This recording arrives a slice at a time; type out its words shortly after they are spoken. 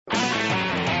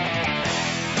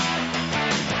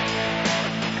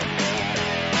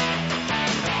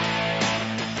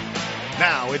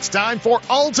It's time for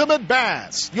Ultimate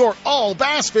Bass, your all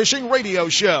bass fishing radio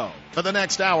show. For the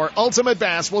next hour, Ultimate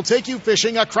Bass will take you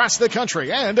fishing across the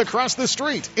country and across the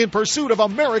street in pursuit of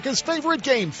America's favorite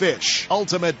game fish.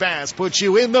 Ultimate Bass puts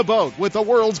you in the boat with the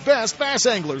world's best bass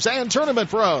anglers and tournament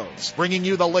pros, bringing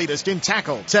you the latest in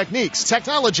tackle, techniques,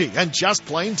 technology, and just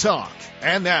plain talk.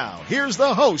 And now, here's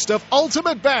the host of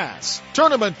Ultimate Bass,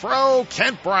 Tournament Pro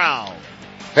Kent Brown.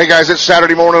 Hey guys, it's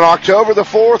Saturday morning, October the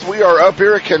 4th. We are up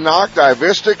here at Hackney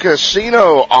Vista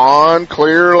Casino on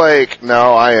Clear Lake.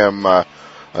 No, I am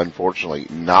unfortunately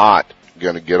not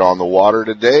going to get on the water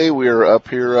today. We are up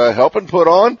here helping put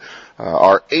on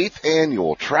our 8th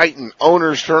annual Triton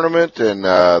Owners Tournament, and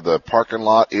the parking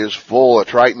lot is full. The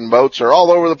Triton boats are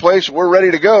all over the place. We're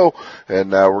ready to go,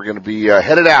 and we're going to be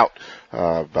headed out.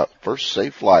 About first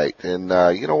safe flight. And,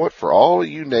 you know what, for all of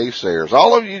you naysayers,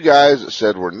 all of you guys that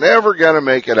said we're never going to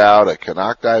make it out at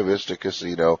Hackney Vista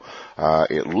Casino,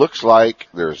 it looks like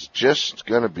there's just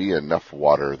going to be enough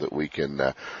water that we can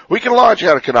launch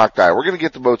out of Hackney. We're going to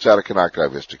get the boats out of Hackney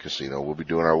Vista Casino. We'll be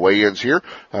doing our weigh-ins here,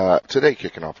 today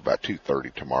kicking off about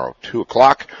 2:30, tomorrow 2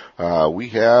 o'clock. We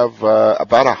have,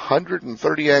 about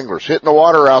 130 anglers hitting the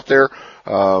water out there.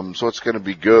 So it's going to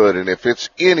be good. And if it's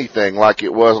anything like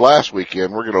it was last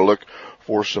weekend, we're going to look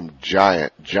for some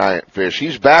giant fish.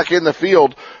 He's back in the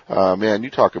field. Man,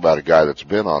 you talk about a guy that's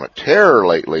been on a tear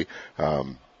lately. Our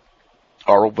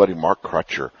old buddy Mark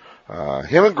Crutcher.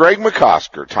 Him and Greg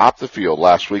McCosker topped the field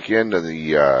last weekend in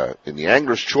the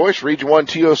Angler's Choice Region 1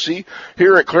 TOC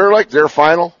here at Clear Lake. Their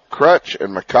final, Crutch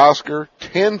and McCosker,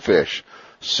 10 fish.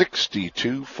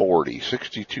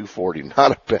 62-40,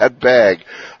 not a bad bag,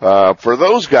 for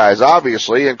those guys,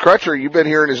 obviously. And Crutcher, you've been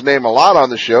hearing his name a lot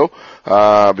on the show,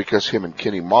 because him and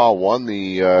Kenny Ma won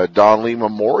the, Don Lee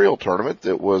Memorial Tournament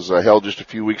that was, held just a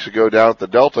few weeks ago down at the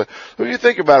Delta. So if you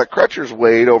think about it, Crutcher's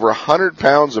weighed over 100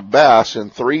 pounds of bass in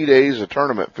 3 days of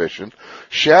tournament fishing,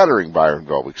 shattering Byron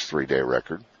Galwick's 3-day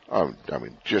record. I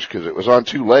mean, just because it was on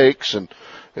 2 lakes and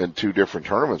 2 different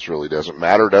tournaments really doesn't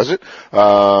matter, does it?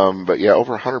 But yeah,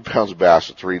 over 100 pounds of bass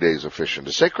in 3 days of fishing.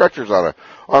 To say Crutcher's on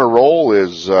a roll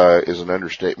is an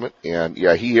understatement. And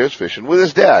yeah, he is fishing with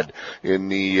his dad in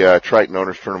the, Triton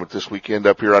Owners Tournament this weekend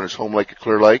up here on his home lake at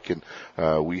Clear Lake. And,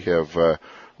 we have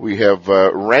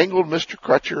wrangled Mr.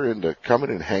 Crutcher into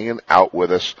coming and hanging out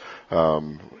with us,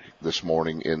 this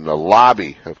morning in the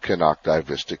lobby of Hackney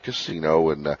Vista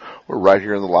Casino, and we're right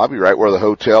here in the lobby, right where the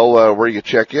hotel where you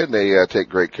check in. They take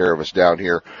great care of us down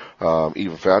here.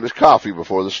 Even found his coffee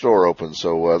before the store opened,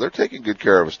 so they're taking good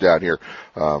care of us down here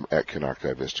at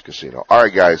Hackney Vista Casino. All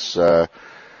right, guys.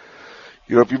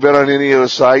 You know, if you've been on any of the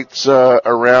sites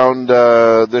around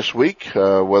this week,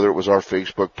 whether it was our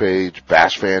Facebook page,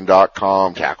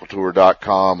 bassfan.com,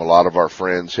 tackletour.com, a lot of our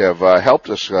friends have helped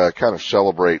us kind of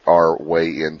celebrate our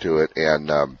way into it.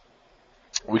 And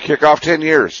we kick off 10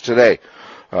 years today.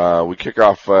 We kick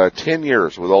off 10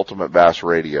 years with Ultimate Bass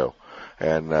Radio.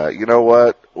 And you know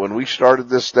what? When we started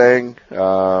this thing,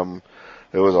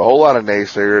 there was a whole lot of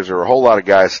naysayers. There were a whole lot of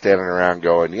guys standing around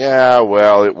going, yeah,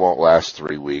 well, it won't last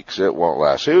 3 weeks. It won't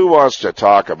last. Who wants to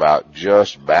talk about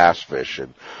just bass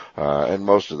fishing? And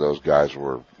most of those guys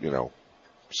were, you know,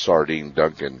 sardine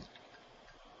dunking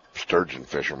sturgeon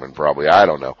fishermen probably. I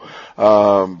don't know.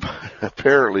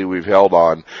 Apparently we've held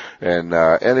on and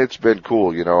it's been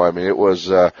cool. You know, I mean, it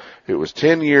was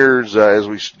 10 years, as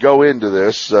we go into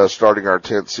this, starting our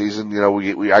 10th season. You know,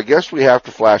 I guess we have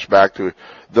to flash back to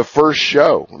the first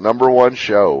show, number 1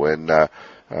 show. And, I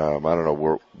don't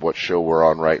know what show we're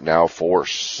on right now,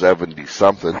 470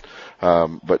 something.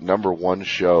 But number 1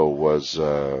 show was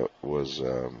my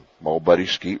old buddy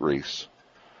Skeet Reese,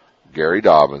 Gary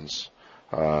Dobbins.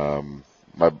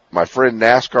 My friend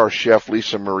NASCAR chef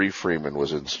Lisa Marie Freeman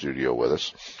was in studio with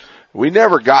us. We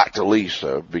never got to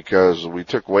Lisa because we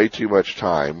took way too much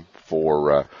time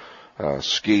for,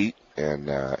 Skeet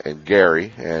and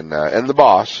Gary and the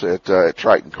boss at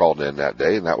Triton called in that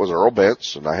day, and that was Earl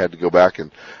Bentz, and I had to go back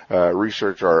and,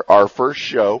 research our first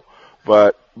show.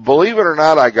 But believe it or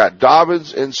not, I got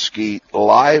Dobbins and Skeet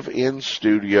live in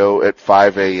studio at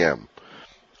 5 a.m.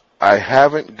 I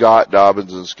haven't got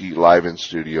Dobbins and Skeet live in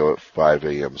studio at 5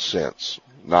 a.m. since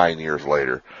 9 years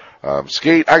later.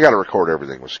 Skeet, I gotta record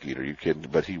everything with Skeet. Are you kidding?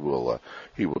 But he will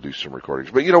do some recordings.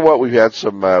 But you know what? We've had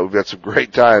some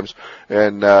great times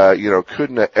and, you know,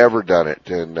 couldn't have ever done it.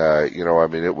 And, you know, I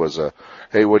mean, it was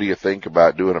hey, what do you think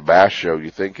about doing a bass show?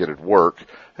 You think it'd work,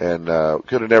 and,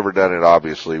 could have never done it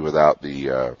obviously without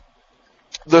the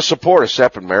support of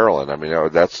Sepp and Maryland. I mean,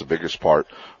 that's the biggest part.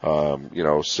 You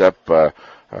know, Sepp,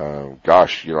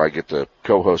 gosh, you know, I get to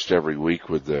co-host every week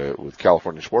with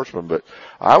California Sportsman, but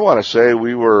I want to say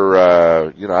we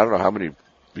were, you know, I don't know how many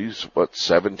he's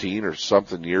 17 or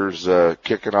something years,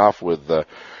 kicking off with,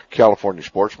 California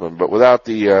Sportsman, but without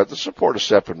the support of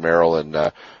Sepp and Merrill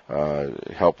and,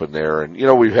 helping there. And,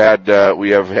 we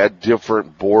have had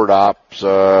different board ops,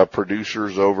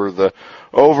 producers over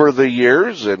the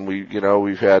years, and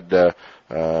we've had,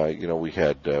 we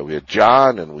had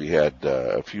John, and we had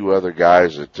a few other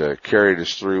guys that carried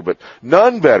us through, but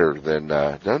none better than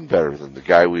the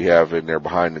guy we have in there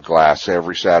behind the glass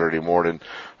every Saturday morning.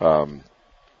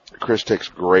 Chris takes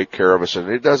great care of us, and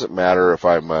it doesn't matter if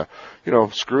I'm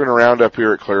screwing around up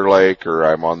here at Clear Lake, or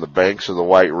I'm on the banks of the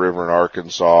White River in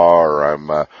Arkansas, or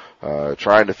I'm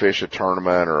trying to fish a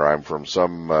tournament, or I'm from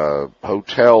some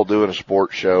hotel doing a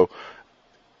sports show.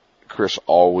 Chris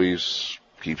always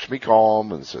keeps me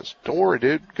calm and says, "Don't worry,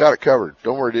 dude, got it covered.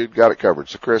 Don't worry, dude, got it covered."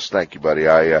 So, Chris, thank you, buddy.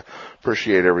 I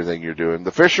appreciate everything you're doing.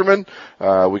 The fishermen,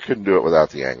 we couldn't do it without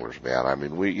the anglers, man. I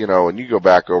mean, and you go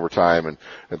back over time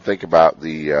and think about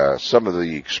some of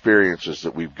the experiences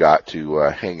that we've got to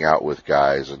hang out with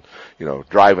guys, and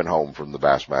driving home from the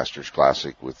Bassmasters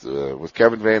Classic with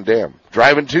Kevin Van Dam,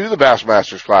 driving to the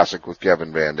Bassmasters Classic with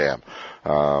Kevin Van Dam.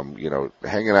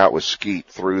 Hanging out with Skeet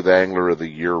through the Angler of the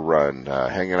Year run,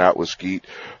 hanging out with Skeet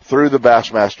through the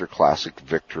Bassmaster Classic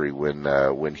victory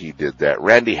when he did that.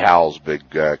 Randy Howell's big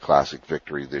Classic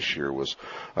victory this year was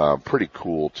pretty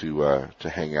cool to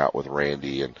hang out with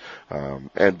Randy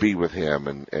and be with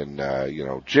him,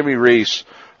 and Jimmy Reese.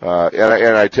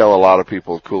 And I tell a lot of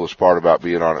people the coolest part about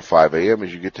being on at 5 a.m.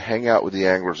 is you get to hang out with the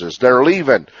anglers as they're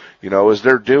leaving, as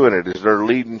they're doing it, as they're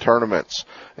leading tournaments.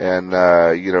 And,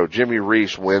 Jimmy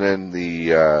Reese winning the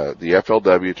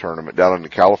FLW tournament down in the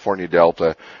California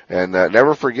Delta. And,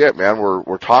 never forget, man,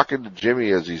 we're talking to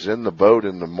Jimmy as he's in the boat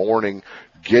in the morning,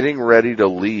 getting ready to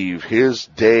leave his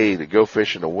day to go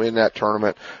fishing to win that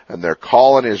tournament, and they're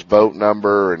calling his boat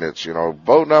number, and it's,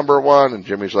 boat number 1, and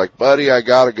Jimmy's like, "Buddy, I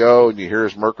gotta go," and you hear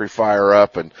his Mercury fire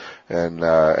up, and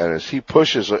as he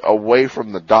pushes away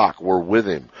from the dock, we're with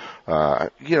him.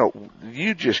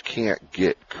 You just can't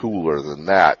get cooler than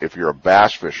that if you're a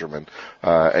bass fisherman,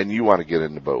 and you want to get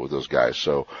in the boat with those guys.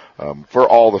 So, for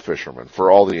all the fishermen, for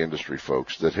all the industry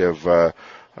folks that have,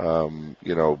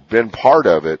 been part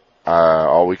of it,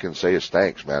 all we can say is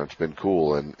thanks, man. It's been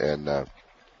cool, and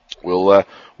we'll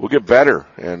get better,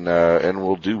 and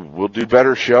we'll do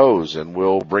better shows, and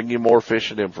we'll bring you more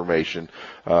fishing information,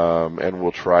 and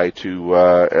we'll try to,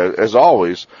 as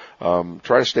always,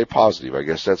 try to stay positive. I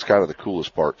guess that's kind of the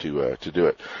coolest part to do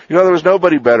it. There was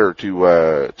nobody better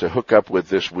to hook up with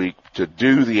this week to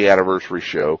do the anniversary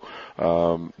show,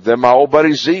 than my old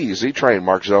buddy Z-Train,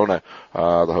 Mark Zona,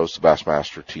 the host of the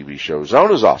Bassmaster TV show,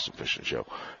 Zona's Awesome Fishing Show.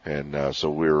 And,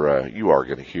 so you are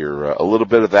going to hear a little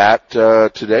bit of that,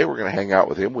 today. We're going to hang out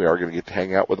with him. We are going to get to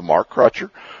hang out with Mark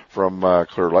Crutcher from,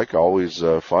 Clear Lake. Always,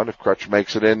 fun. If Crutch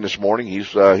makes it in this morning, he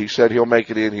said he'll make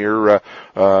it in here,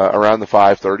 around the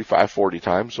 5:30, 5:40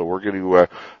 time. So we're going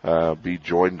to, be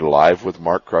joined live with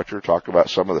Mark Crutcher, talk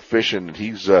about some of the fishing that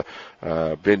he's,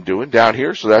 been doing down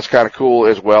here. So that's kind of cool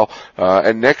as well.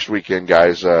 And next weekend,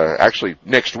 guys, actually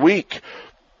next week,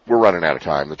 we're running out of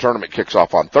time. The tournament kicks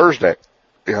off on Thursday.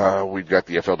 We've got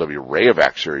the FLW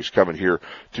Rayovac series coming here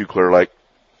to Clear Lake,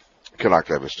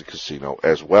 Canoctown Vista Casino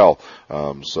as well.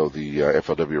 So the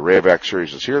FLW Rayovac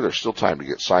series is here. There's still time to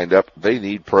get signed up. They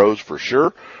need pros for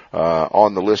sure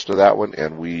on the list of that one,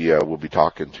 and we will be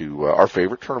talking to our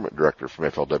favorite tournament director from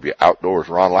FLW Outdoors,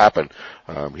 Ron Lappin.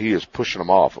 He is pushing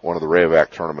them off at one of the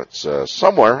Rayovac tournaments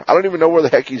somewhere. I don't even know where the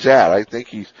heck he's at. I think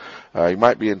he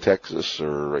might be in Texas,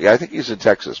 I think he's in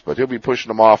Texas, but he'll be pushing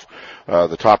them off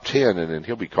the top 10, and then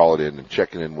he'll be calling in and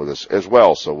checking in with us as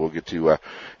well. So we'll get to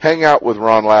hang out with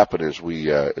Ron Lappin as we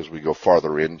go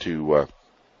farther into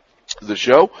the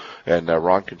show, and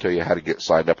Ron can tell you how to get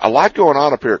signed up. A lot going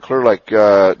on up here at Clear Lake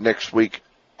next week.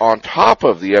 On top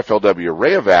of the FLW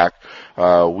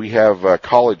Rayovac, we have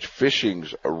college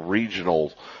fishing's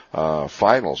regional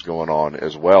finals going on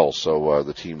as well. So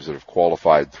the teams that have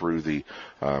qualified through the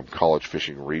college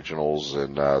fishing regionals,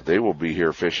 and they will be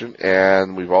here fishing.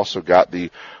 And we've also got the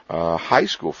high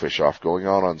school fish off going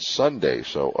on Sunday.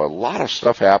 So a lot of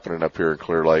stuff happening up here in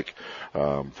Clear Lake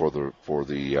for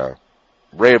the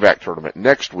Rayovac tournament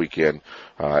next weekend.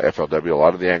 FLW, a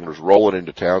lot of the anglers rolling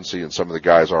into town, seeing some of the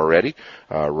guys already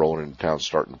rolling into town,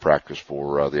 starting to practice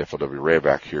for the FLW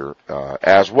Rayovac here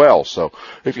as well. So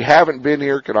if you haven't been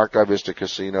here, Canoctown Vista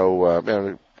Casino,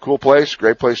 man, cool place,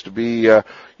 great place to be,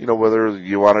 whether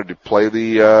you wanted to play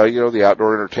the, the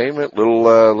outdoor entertainment,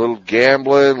 little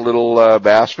gambling, little,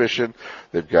 bass fishing.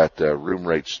 They've got, room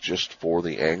rates just for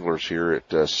the anglers here at,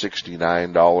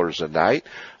 $69 a night.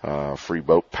 Free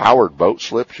powered boat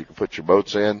slips. You can put your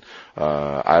boats in,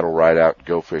 idle ride out,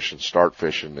 go fishing, start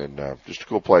fishing, and, just a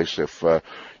cool place. If,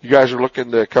 you guys are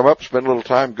looking to come up, spend a little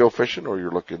time, go fishing, or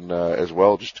you're looking, as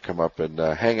well, just to come up and,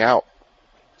 hang out.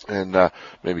 And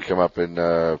maybe come up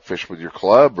and fish with your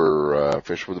club or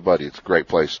fish with a buddy. It's a great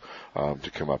place to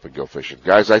come up and go fishing.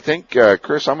 Guys, I think,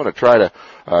 Chris, I'm going to try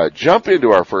to jump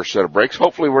into our first set of breaks.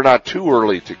 Hopefully we're not too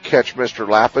early to catch Mr.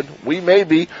 Lappin. We may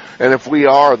be, and if we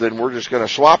are, then we're just going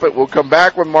to swap it. We'll come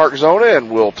back with Mark Zona, and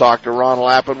we'll talk to Ron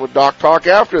Lappin with Doc Talk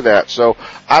after that. So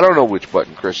I don't know which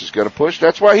button Chris is going to push.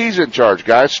 That's why he's in charge,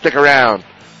 guys. Stick around.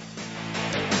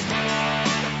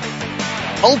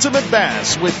 Ultimate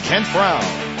Bass with Kent Brown.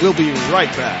 We'll be right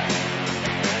back.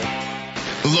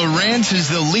 Lowrance is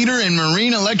the leader in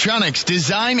marine electronics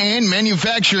design and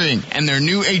manufacturing, and their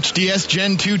new HDS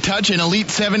Gen 2 Touch and Elite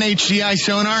 7 HDI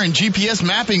sonar and GPS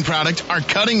mapping product are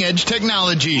cutting-edge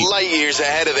technology. Light years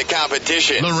ahead of the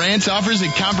competition. Lowrance offers a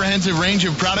comprehensive range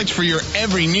of products for your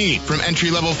every need, from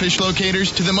entry-level fish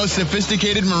locators to the most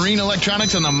sophisticated marine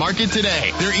electronics on the market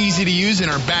today. They're easy to use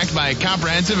and are backed by a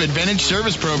comprehensive Advantage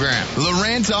service program.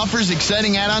 Lowrance offers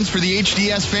exciting add-ons for the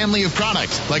HDS family of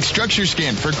products, like Structure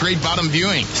Scan for great bottom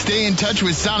viewing. Stay in touch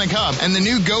with Sonic Hub and the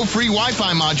new Go Free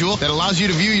Wi-Fi module that allows you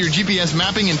to view your GPS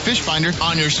mapping and fish finder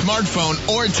on your smartphone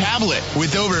or tablet.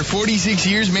 With over 46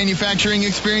 years manufacturing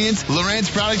experience, Lowrance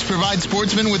products provide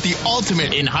sportsmen with the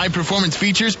ultimate in high-performance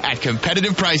features at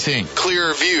competitive pricing.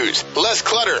 Clearer views, less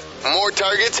clutter, more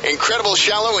targets, incredible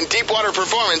shallow and deep water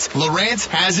performance. Lowrance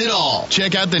has it all.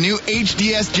 Check out the new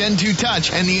HDS Gen 2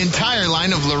 Touch and the entire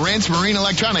line of Lowrance Marine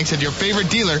Electronics at your favorite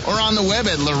dealer or on the web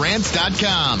at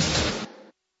Lowrance.com.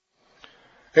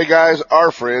 Hey guys,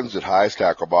 our friends at High's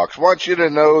Tackle Box want you to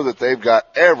know that they've got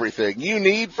everything you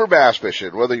need for bass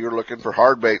fishing. Whether you're looking for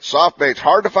hard baits, soft baits,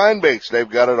 hard to find baits, they've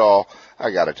got it all.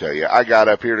 I gotta tell you, I got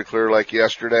up here to Clear Lake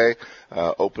yesterday,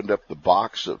 opened up the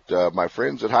box that my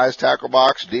friends at High's Tackle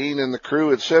Box, Dean and the crew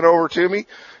had sent over to me,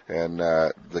 and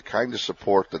the kind of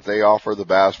support that they offer the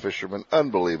bass fishermen,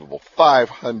 unbelievable.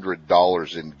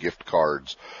 $500 in gift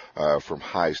cards from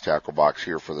High's Tackle Box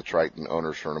here for the Triton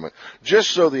Owners Tournament,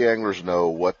 just so the anglers know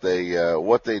what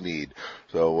they need.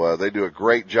 So they do a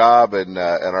great job, and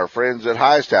our friends at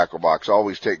High's Tackle Box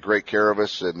always take great care of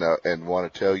us, and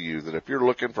want to tell you that if you're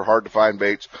looking for hard to find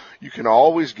baits, you can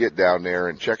always get down there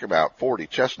and check them out, 40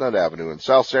 Chestnut Avenue in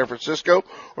South San Francisco,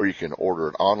 or you can order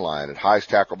it online at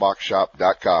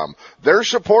High'sTackleBoxShop.com. They're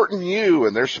supporting you,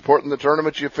 and they're supporting the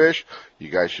tournament you fish. You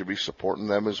guys should be supporting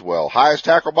them as well. High's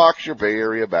Tackle Box, your Bay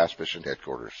Area bass fishing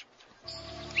headquarters.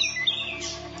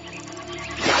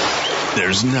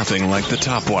 There's nothing like the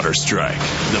topwater strike.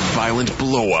 The violent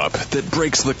blow-up that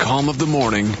breaks the calm of the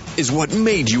morning is what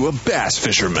made you a bass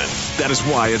fisherman. That is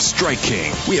why at Strike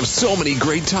King, we have so many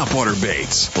great topwater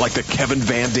baits, like the Kevin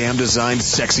Van Dam designed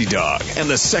Sexy Dog and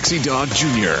the Sexy Dog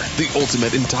Junior, the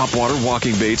ultimate in topwater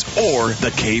walking baits, or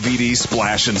the KVD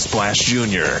Splash and Splash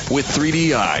Junior, with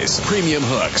 3D eyes, premium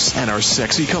hooks, and our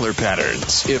sexy color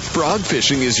patterns. If frog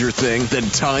fishing is your thing, then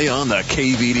tie on the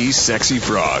KVD Sexy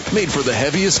Frog, made for the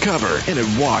heaviest cover, and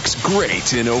it walks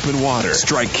great in open water.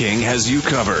 Strike King has you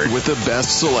covered with the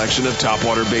best selection of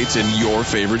topwater baits in your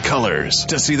favorite colors.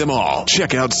 To see them all,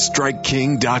 check out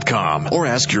StrikeKing.com or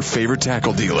ask your favorite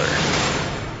tackle dealer.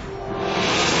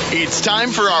 It's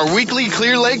time for our weekly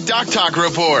Clear Lake Dock Talk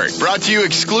Report, brought to you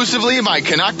exclusively by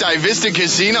Canocti Vista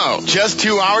Casino, just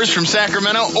 2 hours from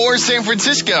Sacramento or San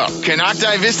Francisco.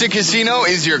 Canocti Vista Casino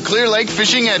is your Clear Lake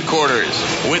fishing headquarters.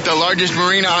 With the largest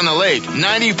marina on the lake,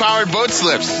 90 powered boat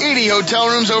slips, 80 hotel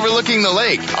rooms overlooking the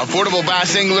lake, affordable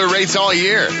bass angler rates all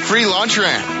year, free launch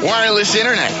ramp, wireless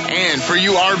internet, and for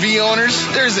you RV owners,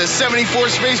 there's a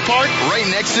 74-space park right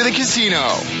next to the casino.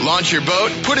 Launch your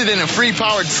boat, put it in a free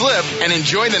powered slip, and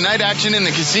enjoy the night action in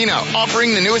the casino,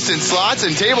 offering the newest in slots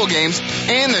and table games,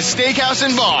 and the steakhouse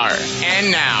and bar.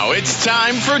 And now it's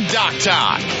time for Dock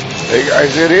Talk. Hey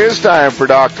guys, it is time for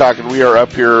Dock Talk, and we are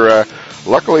up here,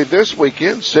 luckily this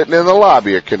weekend, sitting in the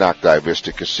lobby at Canocti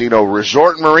Vista Casino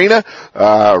Resort Marina,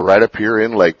 right up here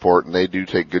in Lakeport, and they do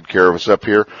take good care of us up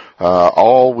here,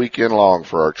 all weekend long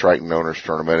for our Triton Owners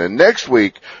Tournament. And next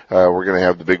week, we're going to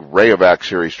have the big Rayovac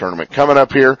Series tournament coming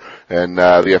up here, and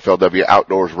the FLW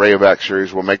Outdoors Rayovac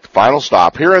Series will make the final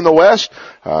stop here in the West.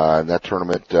 And that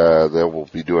tournament, they will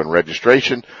be doing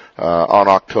registration, on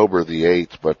October the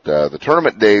 8th, but, the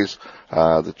tournament days,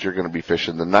 that you're going to be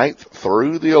fishing the 9th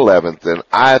through the 11th. And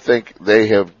I think they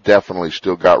have definitely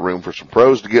still got room for some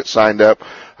pros to get signed up,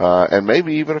 and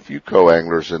maybe even a few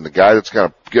co-anglers. And the guy that's going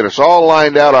to get us all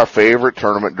lined out, our favorite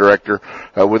tournament director,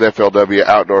 with FLW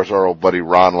Outdoors, our old buddy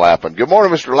Ron Lappin. Good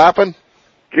morning, Mr. Lappin.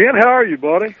 Ken, how are you,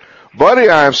 buddy? Buddy,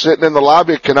 I'm sitting in the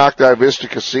lobby at Canocti Vista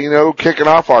Casino, kicking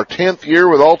off our 10th year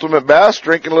with Ultimate Bass,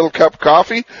 drinking a little cup of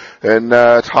coffee, and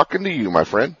talking to you, my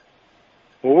friend.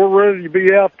 Well, we're ready to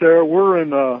be out there. We're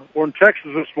in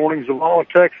Texas this morning, Zona,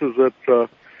 Texas, at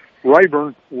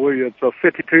Rayburn. It's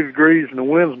 52 degrees and the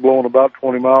wind's blowing about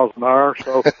 20 miles an hour,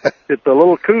 so it's a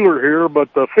little cooler here,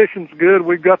 but the fishing's good.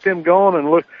 We've got them going and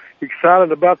look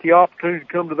excited about the opportunity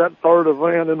to come to that third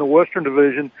event in the Western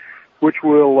Division, which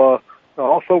will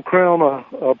also crown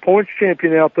a points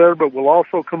champion out there, but we'll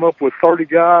also come up with 30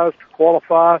 guys to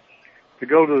qualify to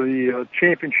go to the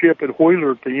championship at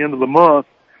Wheeler at the end of the month.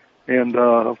 And,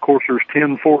 of course, there's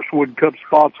 10 Forest Wood Cup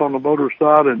spots on the motor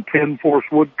side and 10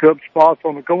 Forest Wood Cup spots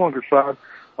on the co-angler side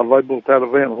available at that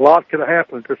event. A lot could have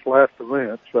happened at this last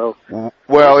event. So,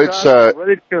 well, it's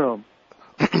ready to come.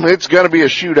 It's going to be a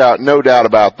shootout, no doubt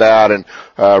about that. And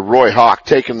Roy Hawk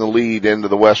taking the lead into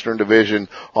the Western Division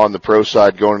on the pro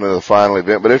side going into the final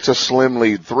event. But it's a slim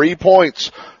lead, 3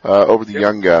 points over the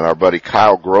young gun, our buddy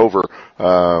Kyle Grover,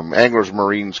 Anglers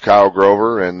Marines Kyle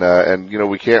Grover. And you know,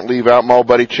 we can't leave out my old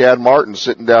buddy Chad Martin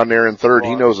sitting down there in third.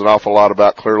 He knows an awful lot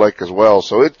about Clear Lake as well.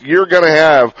 So you're going to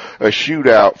have a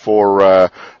shootout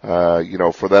for you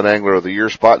know, for that Angler of the Year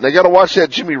spot. And they got to watch that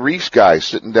Jimmy Reese guy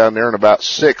sitting down there in about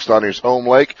 6th on his home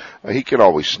lake. He can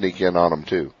always sneak in on them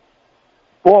too.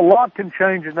 Well, a lot can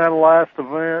change in that last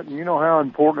event, and you know how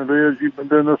important it is. You've been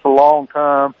doing this a long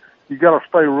time. You got to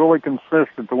stay really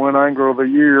consistent to win Angler of the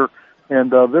Year.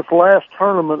 And this last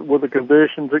tournament, with the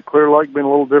conditions at Clear Lake being a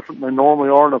little different than they normally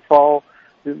are in the fall,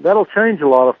 that'll change a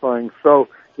lot of things. So,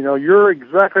 you know, you're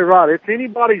exactly right. It's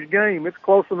anybody's game. It's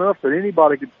close enough that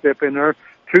anybody could step in there.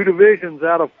 2 divisions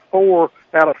out of 5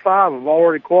 have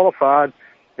already qualified,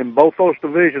 and both those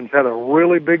divisions had a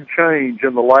really big change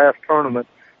in the last tournament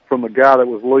from the guy that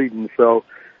was leading. So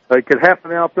it could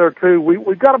happen out there too.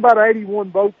 We've got about 81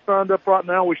 boats signed up right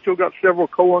now. We still got several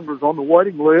co-anglers on the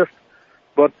waiting list,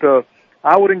 but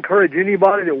I would encourage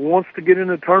anybody that wants to get in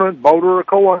the tournament, boater or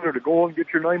co-angler, to go and get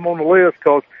your name on the list,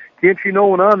 because can't you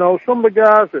know, and I know some of the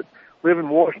guys that live in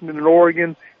Washington and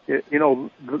Oregon, you know,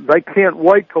 they can't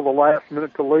wait till the last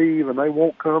minute to leave, and they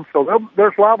won't come. So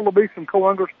there's liable to be some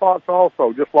co-angler spots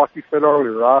also, just like you said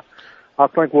earlier. I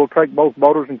think we'll take both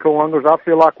boaters and co-anglers. I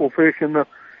feel like we'll fish in the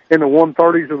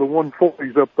 130s or the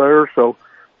 140s up there. So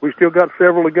we still got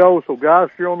several to go. So guys,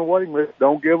 if you're on the waiting list,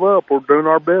 don't give up. We're doing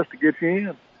our best to get you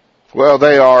in. Well,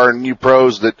 they are, and you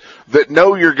pros that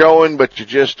know you're going, but you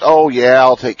just, oh yeah,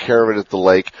 I'll take care of it at the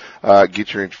lake,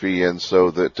 get your entry in so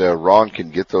that, Ron can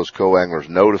get those co-anglers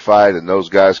notified, and those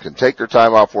guys can take their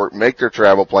time off work, make their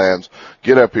travel plans,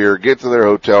 get up here, get to their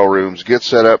hotel rooms, get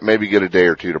set up, maybe get a day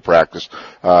or two to practice.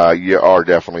 You are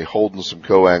definitely holding some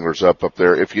co-anglers up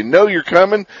there. If you know you're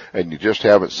coming and you just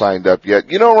haven't signed up yet,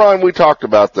 you know, Ron, we talked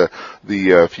about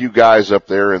the few guys up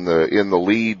there in the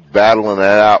lead battling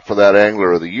that out for that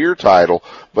Angler of the Year title.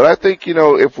 But I think, you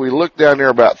know, if we look down there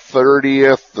about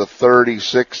 30th, the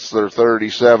 36th or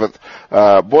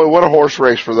 37th, boy, what a horse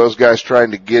race for those guys trying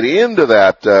to get into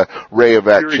that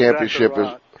Rayovac championship.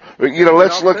 Exactly right. You know,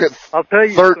 let's look at. I'll tell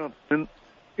you something.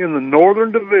 In the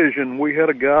Northern Division, we had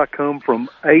a guy come from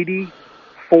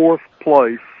 84th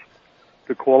place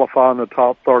to qualify in the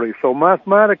top 30. So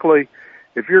mathematically,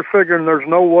 if you're figuring there's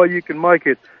no way you can make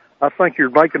it, I think you're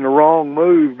making the wrong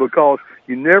move, because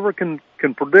you never can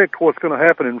predict what's going to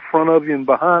happen in front of you and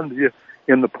behind you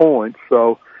in the points.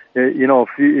 So, you know,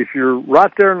 if you're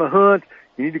right there in the hunt,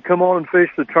 you need to come on and fish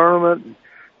the tournament,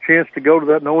 chance to go to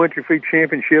that no entry fee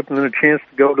championship, and then a chance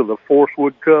to go to the Forest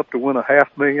Wood Cup to win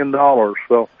 $500,000.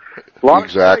 So, a lot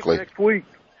exactly. next week.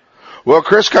 Well,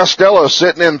 Chris Costello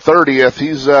sitting in 30th.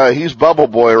 He's bubble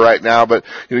boy right now, but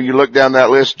you know, you look down that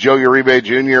list, Joe Uribe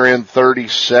Jr. in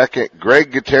 32nd,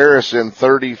 Greg Gutierrez in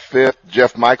 35th,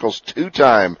 Jeff Michaels,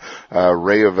 2-time,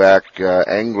 Rayovac,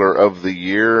 Angler of the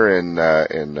Year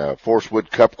and Forest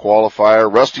Wood Cup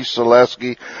qualifier, Rusty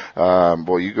Selesky.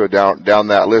 Boy, you go down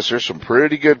that list, there's some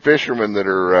pretty good fishermen that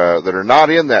are not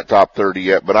in that top 30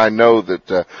 yet, but I know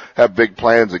that, have big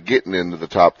plans of getting into the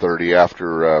top 30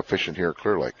 after, fishing here at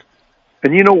Clear Lake.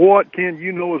 And you know what, Ken,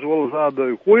 you know as well as I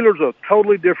do, Wheeler's a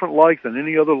totally different lake than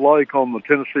any other lake on the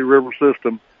Tennessee River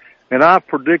system. And I've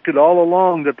predicted all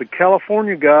along that the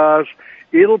California guys,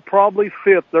 it'll probably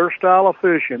fit their style of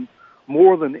fishing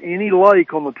more than any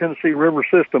lake on the Tennessee River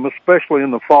system, especially in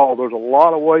the fall. There's a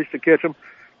lot of ways to catch them.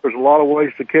 There's a lot of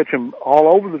ways to catch them all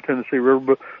over the Tennessee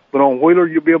River, but on Wheeler,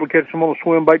 you'll be able to catch them on a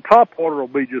swim bait. Topwater will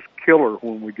be just killer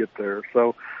when we get there.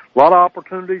 So a lot of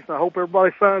opportunities, and I hope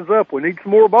everybody signs up. We need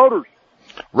some more boaters.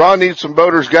 Ron needs some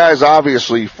boaters, guys,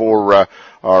 obviously, for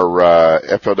our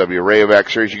FLW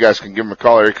Rayovac series. You guys can give them a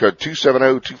call, area code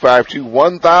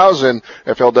 270-252-1000,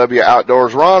 FLW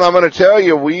Outdoors. Ron, I'm going to tell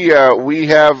you, we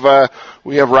have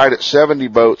right at 70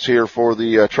 boats here for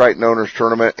the Triton Owners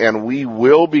Tournament, and we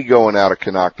will be going out of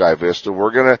Canocti Vista.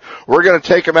 We're gonna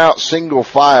take them out single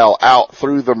file out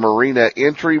through the marina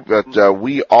entry, but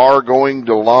we are going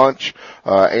to launch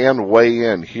and weigh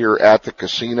in here at the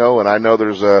casino. And I know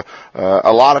there's a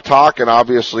lot of talk, and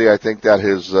obviously I think that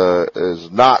has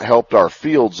not helped our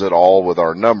fields at all with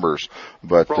our numbers.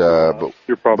 But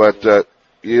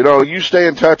you know, you stay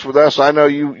in touch with us. I know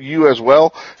you as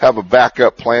well have a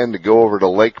backup plan to go over to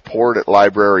Lakeport at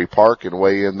Library Park and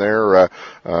weigh in there.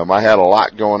 I had a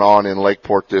lot going on in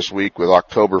Lakeport this week with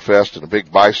Oktoberfest and a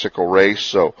big bicycle race,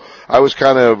 so I was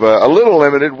kind of a little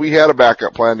limited. We had a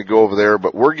backup plan to go over there,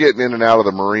 but we're getting in and out of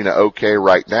the marina okay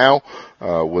right now,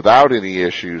 without any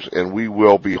issues, and we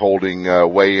will be holding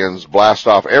weigh-ins, blast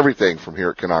off everything from here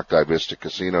at Canocti Vista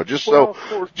Casino. Just so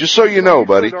you know,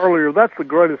 buddy. Said earlier, that's the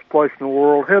greatest place in the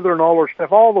world. Heather and all her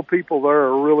staff, all the people there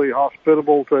are really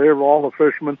hospitable to all the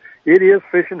fishermen. It is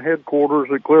fishing headquarters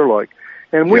at Clear Lake,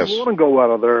 and we want to go out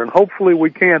of there, and hopefully we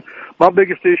can. My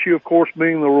biggest issue, of course,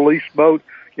 being the release boat.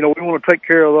 You know, we want to take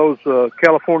care of those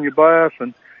California bass,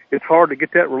 and it's hard to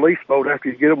get that release boat after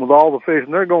you get them with all the fish,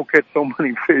 and they're going to catch so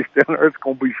many fish down there, it's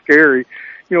going to be scary.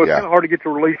 You know, it's kind of hard to get the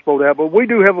release boat out, but we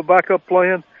do have a backup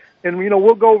plan, and, you know,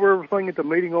 we'll go over everything at the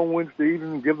meeting on Wednesday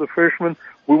evening and give the fishermen.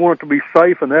 We want it to be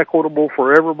safe and equitable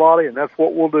for everybody, and that's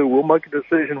what we'll do. We'll make a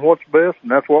decision what's best, and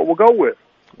that's what we'll go with.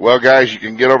 Well, guys, you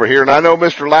can get over here, and I know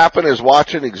Mr. Lappin is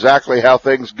watching exactly how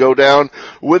things go down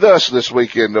with us this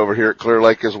weekend over here at Clear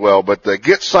Lake as well. But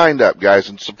get signed up, guys,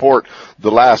 and support the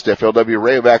last FLW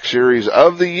Rayovac series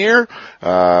of the year.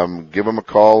 Give them a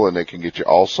call, and they can get you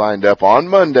all signed up on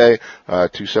Monday,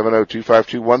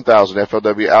 270-252-1000,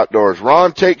 FLW Outdoors.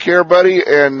 Ron, take care, buddy,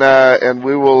 and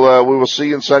we will see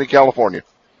you in sunny California.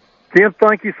 Ken,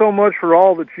 thank you so much for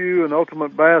all that you and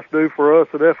Ultimate Bass do for us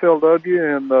at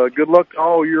FLW, and good luck to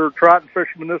all your Triton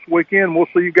fishermen this weekend. We'll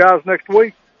see you guys next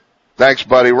week. Thanks,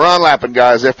 buddy. Ron Lappin,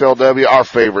 guys, FLW, our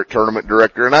favorite tournament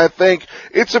director. And I think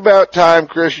it's about time,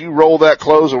 Chris, you roll that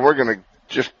close, and we're going to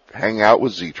just hang out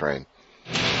with Z-Train.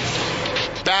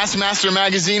 Bassmaster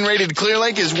Magazine rated Clear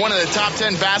Lake is one of the top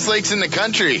 10 bass lakes in the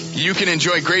country. You can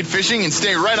enjoy great fishing and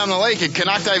stay right on the lake at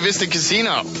Canocti Vista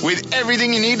Casino. With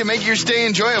everything you need to make your stay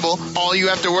enjoyable, all you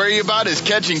have to worry about is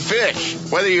catching fish.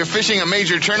 Whether you're fishing a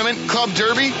major tournament, club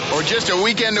derby, or just a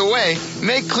weekend away,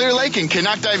 make Clear Lake and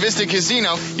Canocti Vista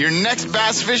Casino your next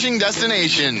bass fishing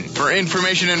destination. For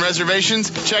information and reservations,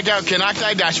 check out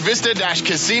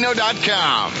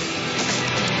canocti-vista-casino.com.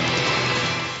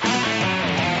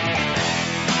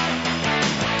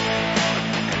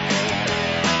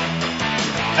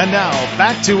 And now,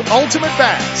 back to Ultimate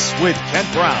Bass with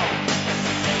Kent Brown.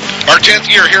 Our 10th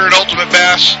year here at Ultimate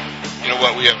Bass. You know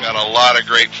what? We have had a lot of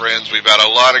great friends. We've had a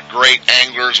lot of great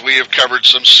anglers. We have covered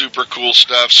some super cool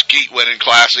stuff. Skeet winning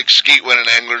classics, Skeet winning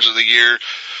anglers of the year,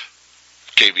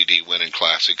 KVD winning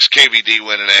classics, KVD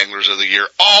winning anglers of the year,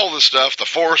 all the stuff, the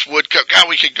Forest Wood Cup. God,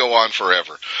 we could go on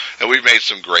forever. And we've made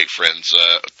some great friends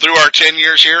through our 10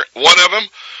 years here. One of them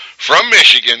from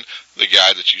Michigan, the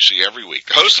guy that you see every week,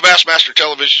 the host of the Bassmaster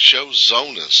television show,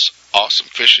 Zona's awesome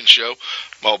fishing show,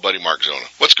 my old buddy Mark Zona.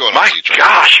 What's going on, My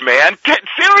gosh, man.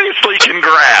 Seriously,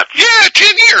 congrats. Yeah,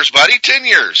 10 years, buddy, 10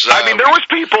 years. I mean, there was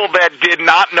people that did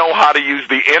not know how to use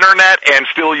the internet and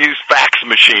still use fax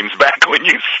machines back when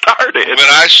you started. When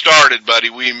I started, buddy,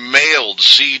 we mailed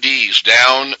CDs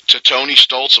down to Tony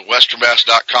Stoltz at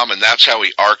westernbass.com, and that's how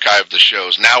we archived the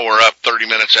shows. Now we're up 30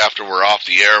 minutes after we're off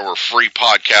the air. We're free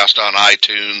podcast on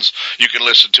iTunes. You can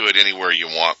listen to it anywhere you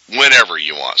want, whenever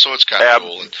you want. So it's kind of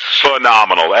cool.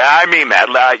 Phenomenal. I mean that.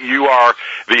 You are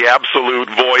the absolute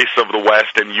voice of the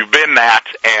West, and you've been that,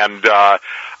 and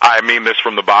I mean this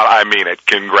from the bottom. I mean it.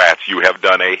 Congrats. You have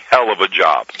done a hell of a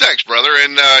job. Thanks, brother.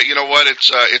 And you know what?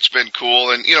 It's been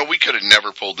cool. And, you know, we could have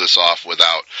never pulled this off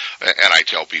without, and I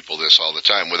tell people this all the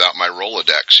time, without my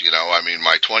Rolodex. You know, I mean,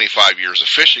 my 25 years of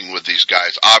fishing with these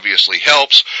guys obviously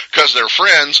helps because they're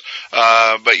friends,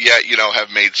 but yet, you know,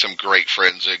 have made some great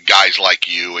friends, guys like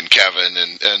you and Kevin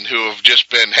and who have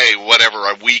just been, hey,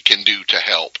 whatever we can do to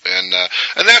help. And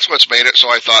that's what's made it. So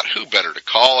I thought, who better to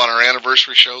call on our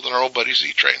anniversary show than our old buddy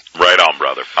Z-Train? Right on,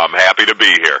 brother. I'm happy to be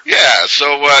here. Yeah,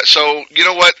 so you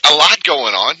know what? A lot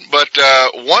going on, but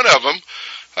one of them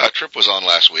Tripp was on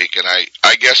last week, and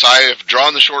I guess I have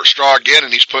drawn the short straw again,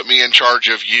 and he's put me in charge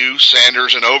of you,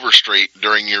 Sanders, and Overstreet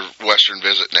during your Western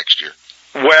visit next year.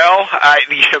 Well,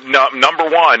 number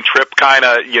one, Tripp kind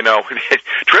of,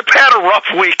 Tripp had a rough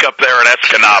week up there in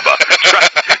Escanaba.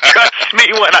 Trust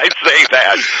me when I say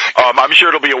that. I'm sure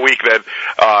it'll be a week that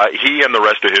he and the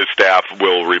rest of his staff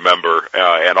will remember,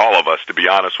 and all of us, to be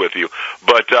honest with you.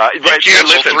 But you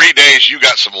canceled 3 days. You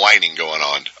got some whining going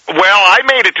on. Well, I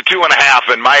made it to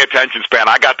 2.5, and my attention span,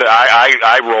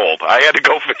 I rolled. I had to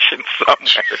go fishing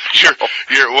somewhere.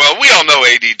 Well, we all know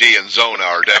ADD and Zona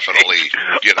are definitely,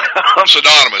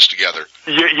 synonymous together.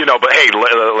 But hey,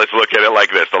 let's look at it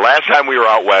like this. The last time we were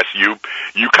out west, you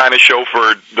kind of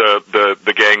chauffeured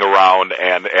the gang around,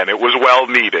 and it was well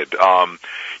needed.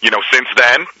 Since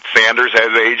then, Sanders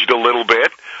has aged a little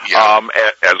bit,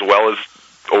 as well as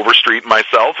Overstreet and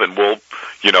myself, and a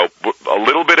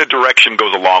little bit of direction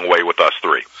goes a long way with us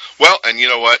three. Well, and you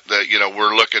know what?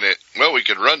 We're looking at, we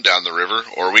could run down the river,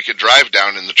 or we could drive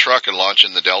down in the truck and launch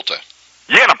in the Delta.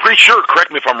 Yeah, and I'm pretty sure,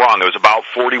 correct me if I'm wrong, it was about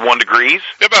 41 degrees?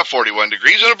 About 41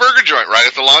 degrees and a burger joint right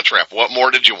at the launch ramp. What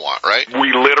more did you want, right?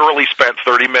 We literally spent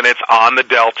 30 minutes on the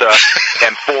Delta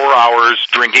and 4 hours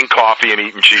drinking coffee and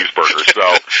eating cheeseburgers. So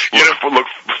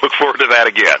look forward to that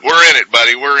again. We're in it,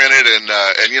 buddy. We're in it, and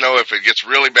if it gets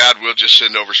really bad, we'll just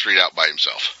send Overstreet out by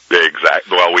himself.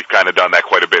 Exactly. Well, we've kind of done that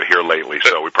quite a bit here lately,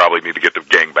 so we probably need to get the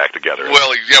gang back together.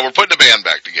 Well, yeah, we're putting the band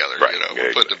back together. Right.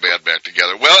 We're putting the band back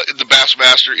together. Well, the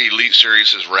Bassmaster Elite Series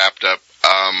is wrapped up.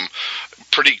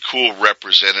 Pretty cool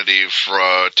representative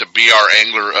to be our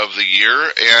angler of the year,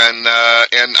 and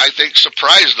I think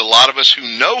surprised a lot of us who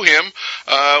know him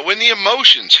when the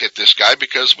emotions hit this guy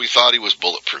because we thought he was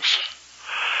bulletproof.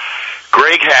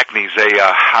 Greg Hackney's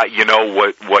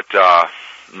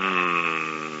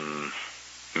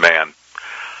man.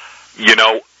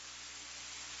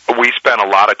 We spent a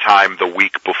lot of time the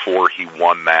week before he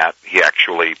won that. He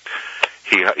actually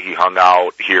he hung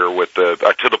out here with to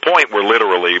the point where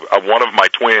literally one of my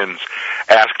twins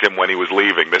asked him when he was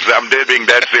leaving. I'm being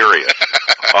dead serious.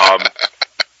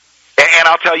 And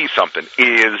I'll tell you something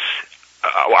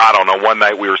I don't know, one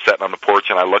night we were sitting on the porch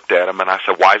and I looked at him and I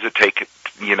said, why does it take,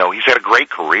 he's had a great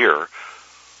career,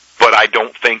 but I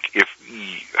don't think and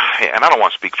I don't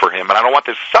want to speak for him and I don't want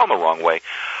this to sound the wrong way.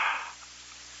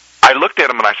 I looked at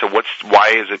him and I said,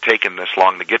 why is it taking this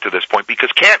long to get to this point?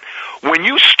 Because when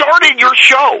you started your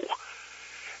show,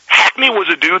 Hackney was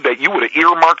a dude that you would have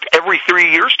earmarked every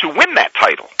 3 years to win that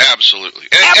title. Absolutely.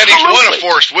 And he's won a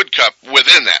Forrest Wood Cup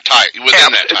within that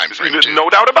time frame, too.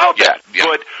 No doubt about that.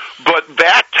 Yeah. But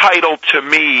that title to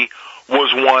me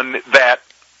was one that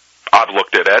I've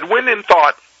looked at Edwin and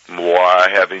thought, why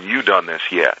haven't you done this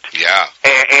yet? Yeah.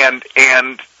 And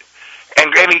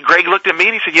Greg looked at me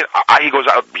and he said, he goes,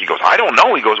 I don't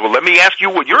know. He goes, well, let me ask you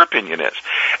what your opinion is.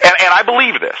 And I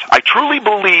believe this. I truly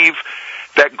believe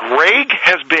that Greg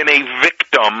has been a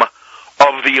victim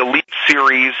of the Elite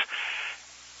Series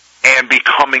and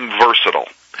becoming versatile.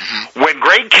 Mm-hmm. When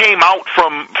Greg came out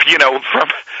from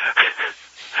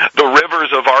the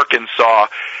rivers of Arkansas,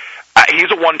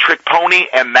 he's a one-trick pony,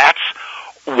 and that's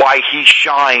why he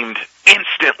shined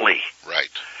instantly. Right.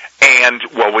 And,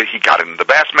 he got into the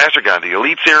Bassmaster, got into the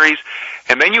Elite Series,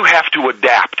 and then you have to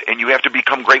adapt, and you have to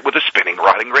become great with a spinning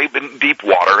rod, and great in deep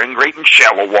water, and great in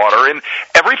shallow water, and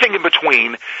everything in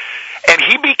between. And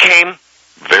he became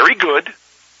very good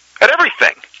at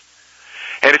everything.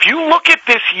 And if you look at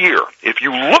this year,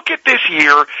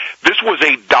 this was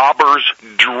a Dauber's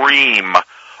dream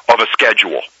of a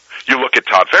schedule. You look at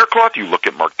Todd Faircloth, you look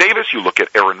at Mark Davis, you look at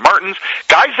Aaron Martins,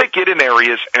 guys that get in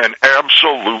areas and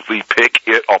absolutely pick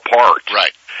it apart.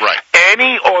 Right.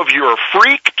 Any of your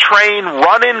freak train,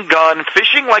 run and gun,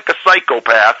 fishing like a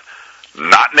psychopath,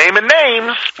 not naming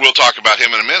names. We'll talk about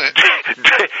him in a minute.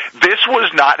 This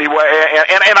was not, and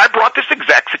I brought this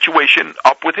exact situation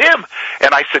up with him.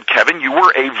 And I said, Kevin, you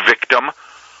were a victim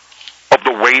of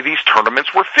the way these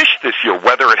tournaments were fished this year,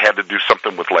 whether it had to do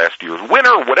something with last year's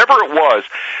winner or whatever it was.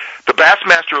 The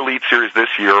Bassmaster Elite Series this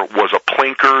year was a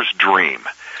plinker's dream.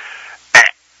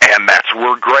 And that's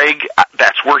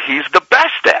where he's the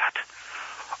best at.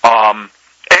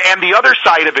 And the other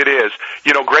side of it is,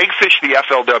 Greg fished the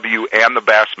FLW and the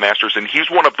Bassmasters, and he's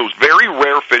one of those very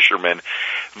rare fishermen.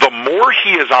 The more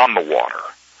he is on the water,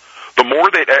 the more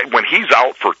that when he's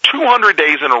out for 200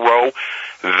 days in a row,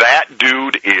 that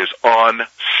dude is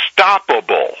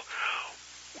unstoppable.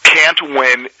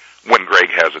 When Greg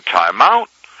has a timeout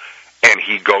and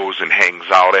he goes and hangs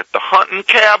out at the hunting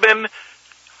cabin,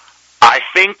 I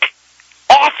think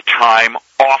off time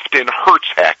often hurts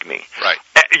Hackney. Right.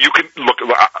 You can look.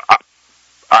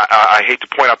 I hate to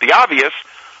point out the obvious,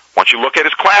 Once you look at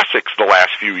his classics the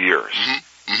last few years.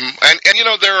 Mm-hmm. Mm-hmm. And you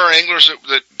know, there are anglers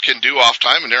that can do off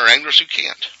time, and there are anglers who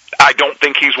can't. I don't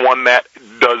think he's one that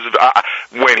does.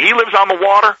 When he lives on the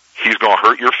water, he's going to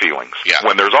hurt your feelings. Yeah.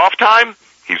 When there's off time,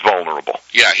 he's vulnerable.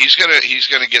 Yeah, he's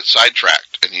gonna get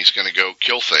sidetracked, and he's gonna go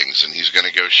kill things, and he's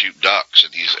gonna go shoot ducks,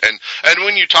 and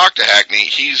when you talk to Hackney,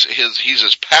 he's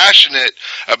as passionate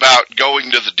about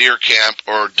going to the deer camp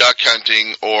or duck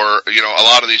hunting or, you know, a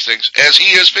lot of these things as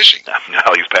he is fishing. No,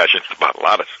 he's passionate about a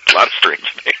lot of strange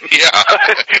things. Yeah.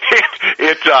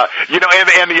 You know,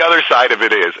 and the other side of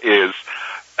it is.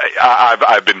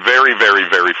 I've been very, very,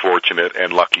 very fortunate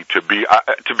and lucky to be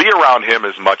around him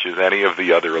as much as any of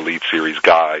the other Elite Series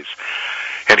guys.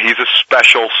 And he's a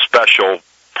special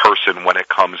person when it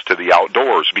comes to the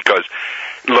outdoors because,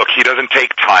 look, he doesn't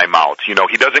take time out. You know,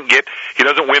 he doesn't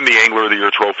win the Angler of the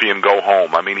Year trophy and go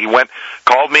home. I mean, he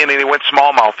called me and he went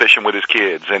smallmouth fishing with his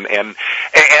kids. And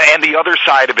the other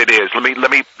side of it is, let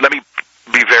me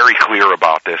be very clear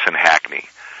about this in Hackney.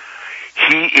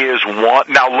 He is one.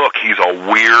 Now, look, he's a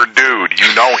weird dude.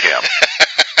 You know him.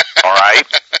 All right?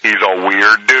 He's a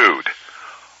weird dude.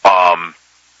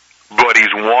 But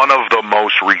he's one of the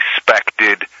most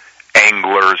respected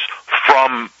anglers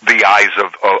from the eyes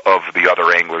of the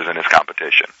other anglers in his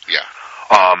competition. Yeah.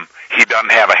 He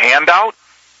doesn't have a handout.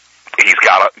 He's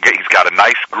got a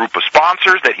nice group of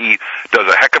sponsors that he does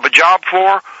a heck of a job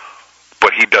for,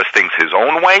 but he does things his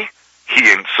own way. He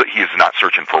is not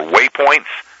searching for waypoints.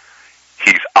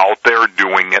 He's out there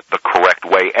doing it the correct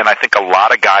way. And I think a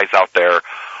lot of guys out there,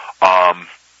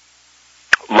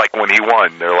 like when he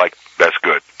won, they're like, that's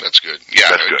good. That's good. Yeah,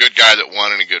 that's a good guy that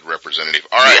won and a good representative.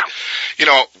 All right. Yeah. You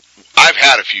know, I've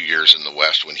had a few years in the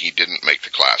West when he didn't make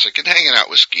the Classic, and hanging out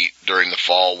with Skeet during the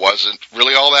fall wasn't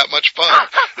really all that much fun.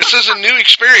 This is a new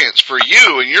experience for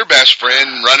you and your best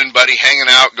friend, running buddy, hanging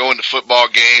out, going to football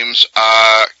games,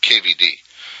 KVD.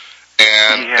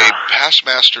 And a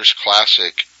Bassmasters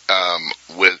Classic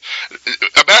with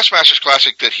a Bassmasters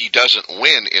Classic that he doesn't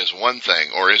win is one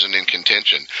thing, or isn't in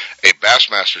contention. A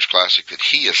Bassmasters Classic that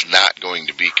he is not going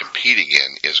to be competing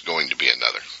in is going to be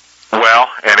another. Well,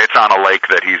 and it's on a lake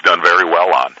that he's done very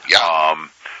well on. Yeah.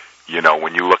 You know,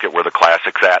 when you look at where the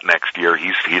Classic's at next year,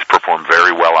 he's performed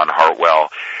very well on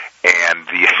Hartwell, and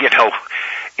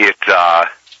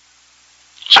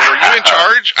So are you in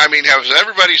charge? I mean, has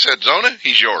everybody said Zona?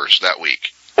 He's yours that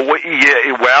week.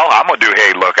 Well, I'm going to do,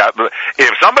 hey, look,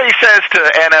 if somebody says to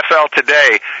NFL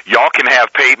today, y'all can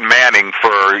have Peyton Manning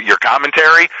for your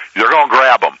commentary, you're going to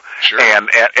grab him. Sure. And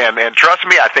trust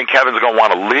me, I think Kevin's going to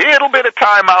want a little bit of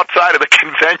time outside of the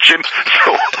convention.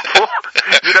 So,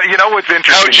 you know what's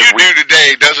interesting? How'd you do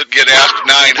today doesn't get asked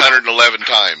 911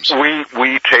 times.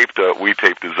 We taped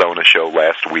the Zona show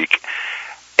last week,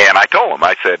 and I told him,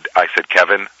 I said,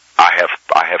 Kevin, I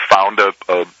have found a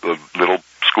little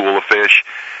school of fish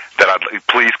that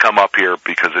please come up here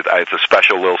because it's a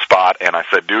special little spot. And I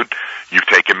said, dude, you've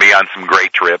taken me on some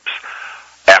great trips.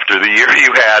 After the year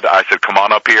you had, I said, come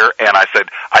on up here. And I said,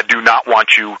 I do not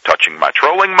want you touching my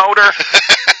trolling motor,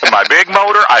 my big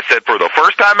motor. I said, for the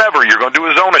first time ever, you're going to do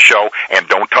a Zona show, and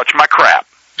don't touch my crap.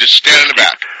 Just stand in the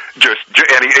back.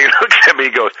 And he looks at me,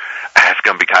 he goes, that's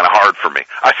going to be kind of hard for me.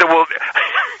 I said, well,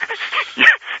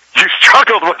 you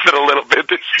struggled with it a little bit.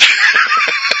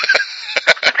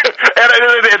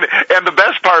 And the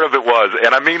best part of it was,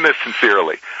 and I mean this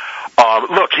sincerely,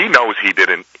 look, he knows he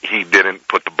didn't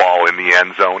put the ball in the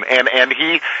end zone, and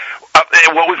he,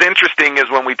 what was interesting is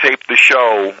when we taped the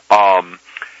show,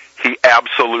 he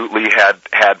absolutely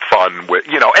had fun with,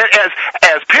 you know,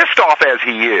 as pissed off as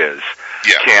he is.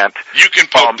 Yeah. You can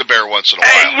poke the bear once in a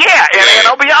while. Yeah, and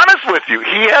I'll be honest with you,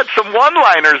 he had some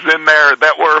one-liners in there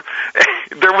that were,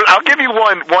 I'll give you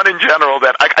one in general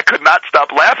that I could not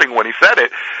stop laughing when he said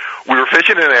it. We were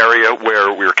fishing in an area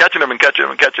where we were catching them, and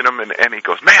he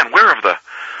goes, man, where have all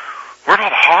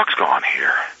the hogs gone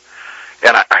here?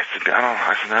 And I said,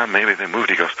 I said, no, maybe they moved.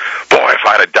 He goes, boy, if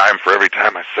I had a dime for every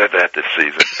time I said that this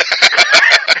season.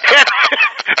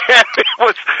 And it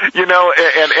was, you know,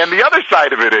 and the other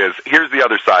side of it is, here's the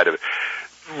other side of it.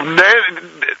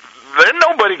 Then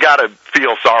nobody got to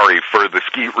feel sorry for the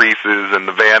Skeet Reeses and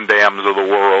the Van Dams of the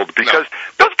world, because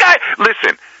those guys,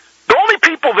 listen, the only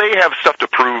people they have stuff to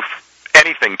prove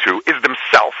anything to is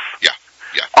themselves. Yeah.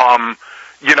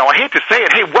 You know, I hate to say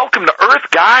it. Hey, welcome to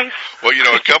Earth, guys. Well, you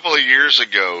know, a couple of years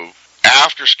ago,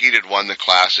 after Skeet had won the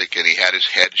Classic and he had his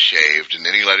head shaved, and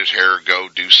then he let his hair go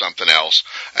do something else,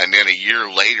 and then a year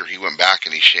later he went back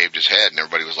and he shaved his head, and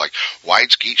everybody was like,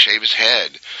 why'd Skeet shave his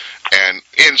head? And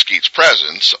in Skeet's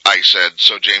presence, I said,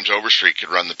 so James Overstreet could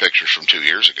run the pictures from 2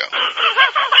 years ago.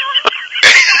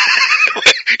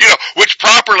 You know, which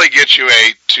properly gets you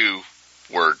a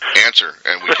two-word answer,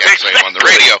 and we can't say them on the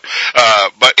radio.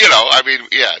 But,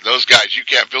 those guys, you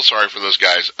can't feel sorry for those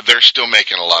guys. They're still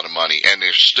making a lot of money, and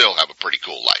they still have a pretty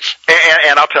cool life.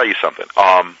 And I'll tell you something.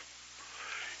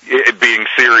 Being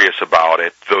serious about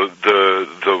it, the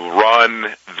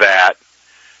run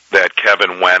that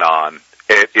Kevin went on,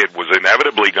 it was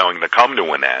inevitably going to come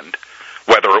to an end,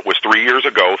 whether it was 3 years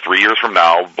ago, 3 years from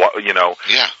now,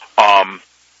 Yeah.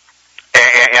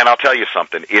 And I'll tell you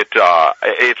something.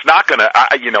 It's not gonna,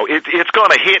 it's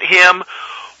gonna hit him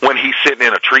when he's sitting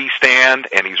in a tree stand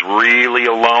and he's really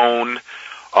alone.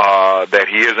 That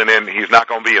he's not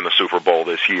going to be in the Super Bowl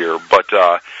this year. But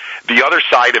the other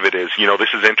side of it is,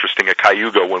 this is interesting. At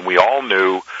Cayuga, when we all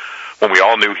knew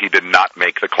he did not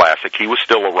make the Classic, he was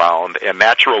still around, and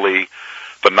naturally,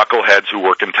 the knuckleheads who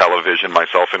work in television,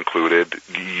 myself included,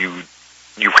 you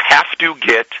have to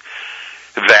get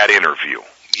that interview.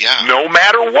 Yeah. No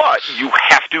matter what, you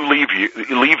have to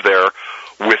leave there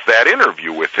with that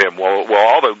interview with him. Well,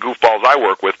 all the goofballs I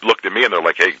work with looked at me and they're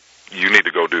like, "Hey, you need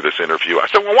to go do this interview." I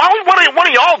said, "Well, why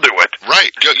don't y'all do it?"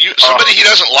 Right. Somebody he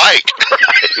doesn't like.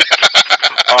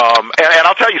 And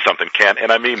I'll tell you something, Ken,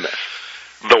 and I mean this.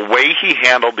 The way he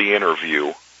handled the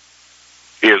interview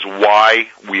is why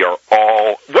we are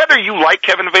all, whether you like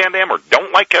Kevin Van Dam or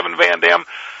don't like Kevin Van Dam,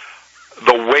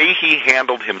 the way he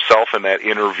handled himself in that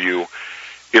interview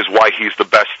is why he's the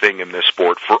best thing in this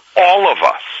sport for all of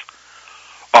us.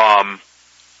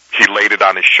 He laid it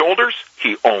on his shoulders.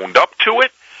 He owned up to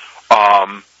it.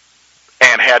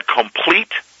 And had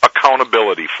complete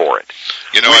accountability for it.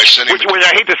 Which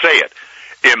I hate to say it,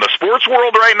 in the sports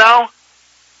world right now,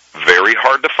 very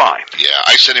hard to find. Yeah,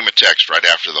 I sent him a text right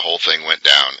after the whole thing went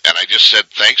down, and I just said,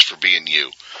 thanks for being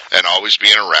you, and always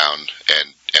being around,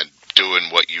 and doing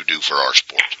what you do for our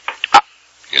sport.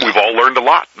 We've all learned a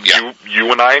lot, yeah.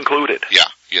 you and I included. Yeah,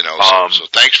 so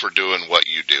thanks for doing what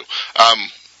you do.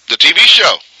 The TV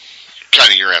show, kind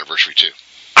of your anniversary, too.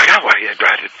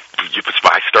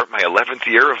 I start my 11th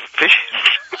year of fishing.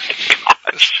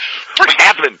 Gosh, what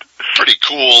happened? Pretty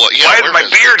cool. Yeah, why is my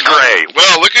beard gray?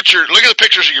 Well, look at the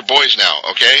pictures of your boys now.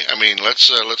 Okay, I mean, let's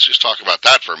just talk about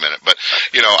that for a minute. But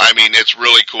it's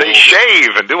really cool. They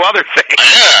shave and do other things.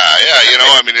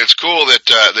 Yeah. It's cool that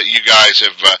you guys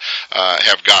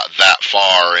have got that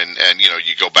far, and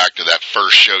you go back to that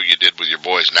first show you did with your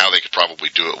boys. Now they could probably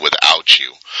do it without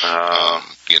you.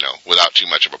 Without too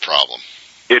much of a problem.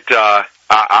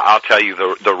 I'll tell you,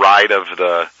 the ride of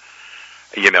the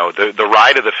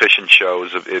ride of the fishing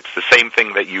shows, it's the same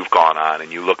thing that you've gone on,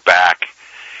 and you look back,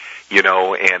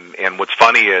 and what's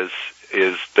funny is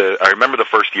I remember the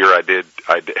first year I did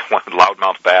one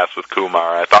loudmouth bass with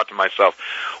Kumar. I thought to myself,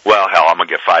 well, hell, I'm gonna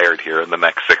get fired here in the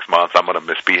next 6 months. I'm gonna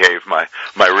misbehave my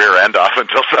rear end off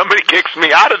until somebody kicks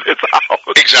me out of this house.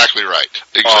 Exactly right.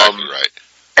 Right.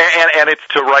 And it's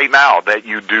to right now that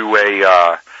you do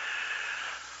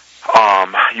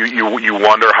you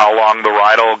wonder how long the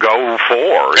ride will go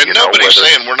for. And nobody's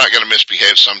saying we're not going to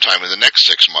misbehave sometime in the next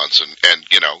 6 months and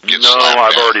get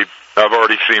slapped down. I've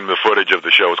already seen the footage of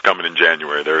the shows coming in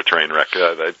January. They're a train wreck.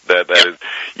 That is,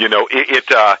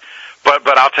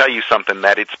 but I'll tell you something,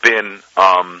 that it's been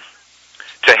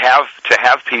to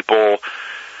have people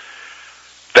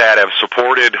that have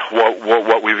supported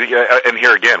what we've, and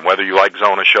here again, whether you like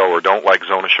Zona Show or don't like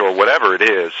Zona Show or whatever it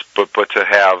is, but to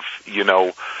have,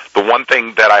 the one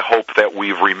thing that I hope that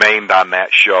we've remained on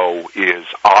that show is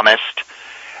honest,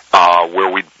 where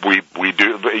we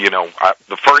do,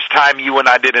 the first time you and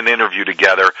I did an interview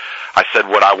together, I said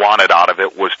what I wanted out of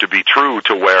it was to be true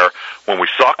to where when we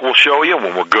suck, we'll show you,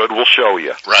 when we're good, we'll show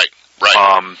you. Right.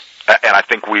 And I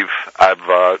think we've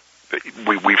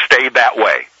stayed that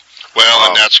way. Well,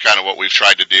 and that's kind of what we've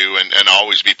tried to do, and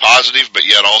always be positive, but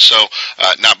yet also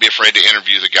not be afraid to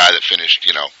interview the guy that finished,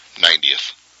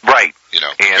 90th. Right.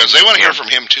 Because they want to hear from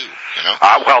him too,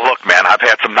 well, look, man, I've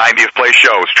had some 90th place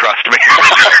shows, trust me.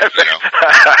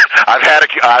 I've had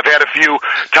a few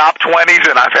top 20s,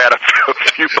 and I've had a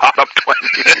few bottom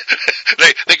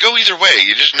 20s. They go either way.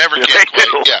 You just never get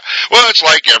quite. Yeah. Well, it's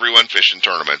like everyone fishing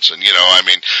tournaments, and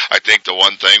I think the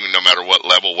one thing, no matter what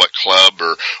level, what club,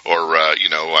 or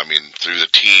through the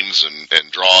teams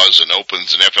and draws and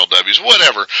opens and FLWs,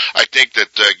 whatever, I think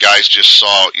that guys just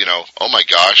saw, oh my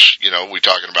gosh, we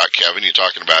talking about Kevin, you're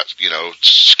talking about,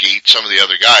 Skeet, some of the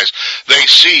other guys, they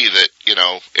see that,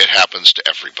 it happens to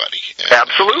everybody. And,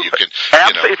 absolutely. You can,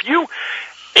 if you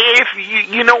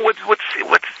what's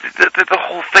the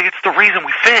whole thing, it's the reason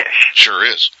we fish. Sure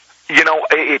is.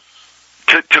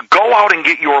 To go out and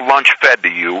get your lunch fed to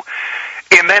you,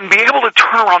 and then be able to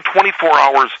turn around 24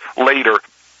 hours later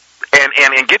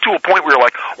and get to a point where you're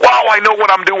like, wow, I know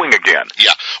what I'm doing again.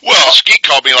 Yeah. Well, Skeet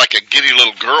called me like a giddy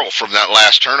little girl from that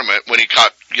last tournament when he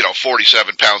caught,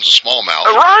 47 pounds of smallmouth.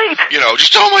 Right.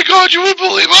 Just, oh my God, you wouldn't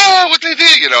believe, what they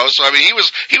did, So, I mean, he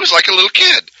was like a little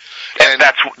kid. And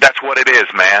that's what it is,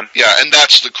 man. Yeah, and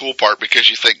that's the cool part because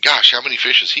you think, gosh, how many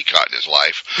fish has he caught in his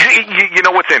life? You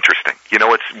know what's interesting?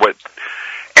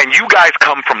 And you guys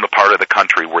come from the part of the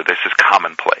country where this is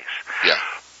commonplace. Yeah.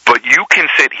 But you can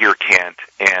sit here, Kent,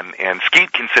 and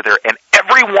Skeet can sit there, and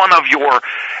every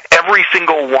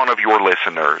single one of your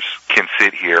listeners can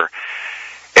sit here.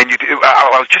 And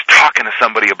I was just talking to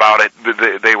somebody about it.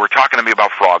 They were talking to me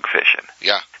about frog fishing.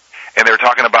 Yeah. And they were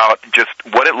talking about just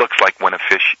what it looks like when a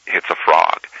fish hits a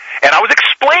frog. And I was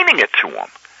explaining it to them.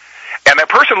 And that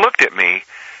person looked at me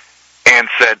and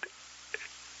said,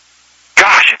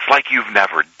 gosh, it's like you've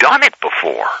never done it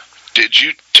before. Did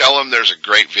you tell them there's a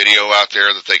great video out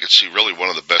there that they could see really one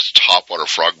of the best topwater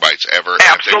frog bites ever?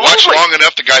 Absolutely. And if they watch long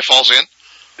enough, the guy falls in?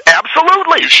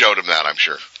 Absolutely. You showed him that, I'm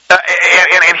sure.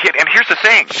 And here's the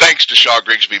thing. Thanks to Shaw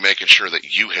Grigsby making sure that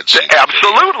you had seen it.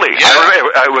 Absolutely.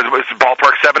 Yeah. It was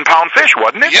ballpark 7-pound fish,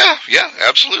 wasn't it? Yeah,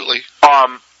 absolutely.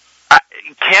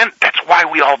 Ken, that's why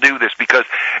we all do this, because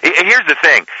here's the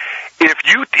thing. If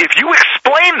you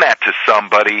explain that to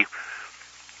somebody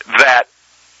that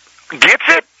gets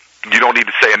it, you don't need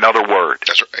to say another word.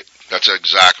 That's right. That's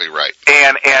exactly right.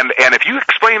 And if you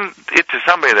explain it to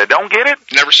somebody that don't get it,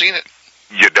 never seen it,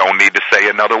 you don't need to say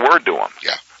another word to them.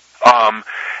 Yeah.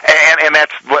 And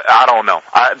that's what, I don't know.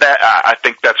 I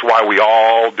think that's why we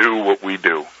all do what we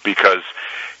do, because,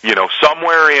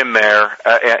 somewhere in there,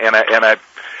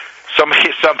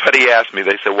 somebody asked me,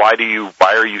 they said, why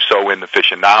are you so into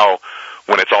fishing now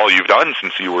when it's all you've done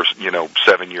since you were,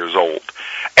 7 years old?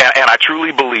 And I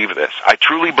truly believe this.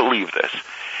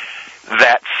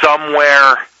 That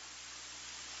somewhere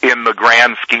in the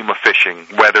grand scheme of fishing,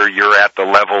 whether you're at the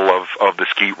level of the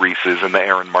Skeet Reeses and the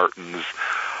Aaron Martins,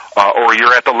 or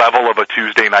you're at the level of a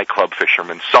Tuesday night club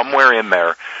fisherman, somewhere in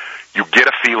there, you get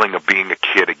a feeling of being a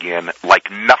kid again, like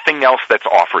nothing else that's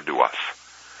offered to us.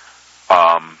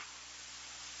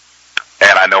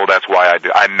 And I know that's why I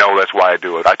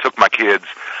do. it. I took my kids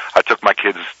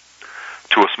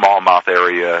to a smallmouth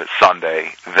area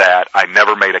Sunday that I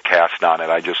never made a cast on it.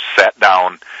 I just sat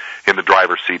down in the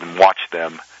driver's seat and watched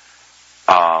them.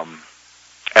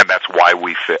 And that's why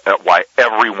why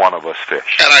every one of us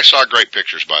fish. And I saw great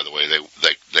pictures, by the way.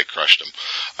 They crushed them.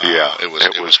 Yeah,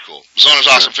 it was cool. Zona's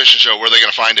Awesome Fishing Show. Where are they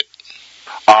going to find it?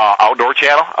 Outdoor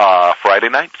Channel, Friday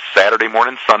nights, Saturday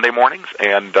mornings, Sunday mornings.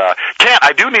 And, Kent,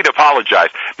 I do need to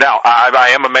apologize. Now, I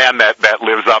am a man that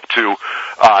lives up to,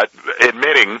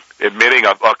 admitting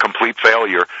a complete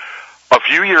failure. A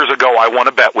few years ago, I won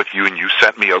a bet with you, and you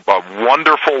sent me a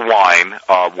wonderful wine,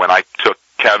 when I took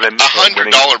Kevin.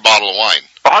 $100 bottle of wine.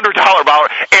 $100 bottle,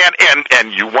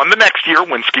 and you won the next year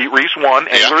when Skeet Reese won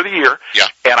Angler of the Year. Yeah.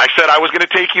 And I said I was going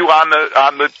to take you on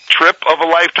the trip of a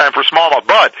lifetime for smallmouth.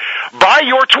 But by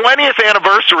your 20th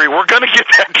anniversary, we're going to get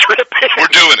that trip in. We're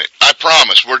doing it. I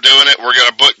promise. We're doing it. We're going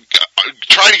to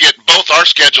try to get both our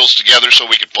schedules together so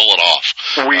we can pull it off.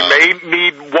 We may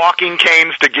need walking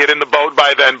canes to get in the boat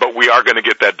by then, but we are going to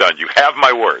get that done. You have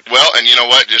my word. Well, and you know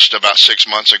what? Just about 6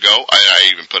 months ago, I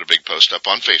even put a big post up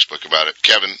on Facebook about it.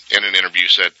 Kevin, in an interview,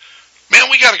 said, man,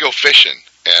 we got to go fishing.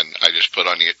 And I just put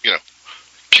on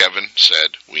Kevin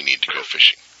said we need to go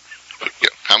fishing.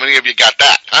 How many of you got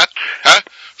that? Huh?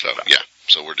 So, yeah.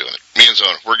 So we're doing it. Me and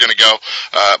Zona, we're going to go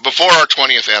before our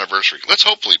 20th anniversary. Let's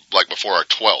hopefully before our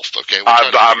 12th, okay?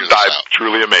 I'm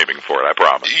truly am aiming for it, I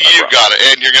promise. You got it.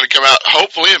 And you're going to come out,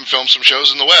 hopefully, and film some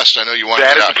shows in the West. I know you want to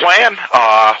get out. That is the plan.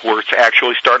 We're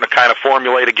actually starting to kind of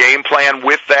formulate a game plan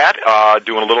with that.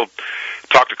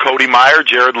 Talk to Cody Meyer,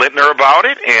 Jared Littner about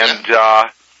it, and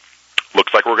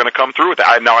looks like we're going to come through with that.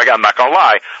 I'm not going to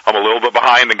lie. I'm a little bit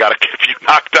behind and got to get a few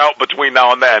knocked out between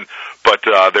now and then. But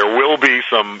there will be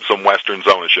some Western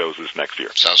Zona shows this next year.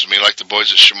 Sounds to me like the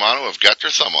boys at Shimano have got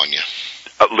their thumb on you.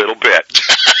 A little bit.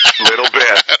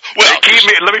 Well,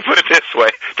 let me put it this way: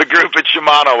 the group at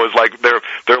Shimano is like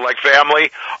they're like family,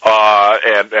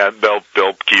 and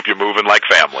they'll keep you moving like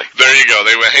family. There you go.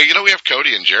 They went, hey, we have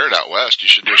Cody and Jared out west. You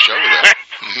should do a show with them.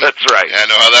 That's right. I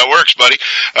know how that works, buddy.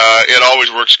 It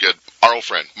always works good. Our old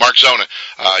friend, Mark Zona.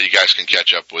 You guys can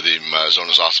catch up with him,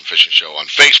 Zona's Awesome Fishing Show on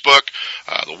Facebook,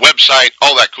 the website,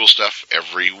 all that cool stuff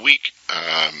every week.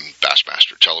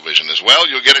 Bassmaster Television as well.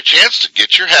 You'll get a chance to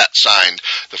get your hat signed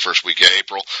the first week of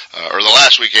April, or the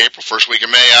last week of April, first week of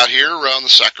May out here around the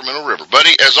Sacramento River. Buddy,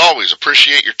 as always,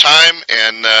 appreciate your time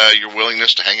and your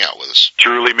willingness to hang out with us.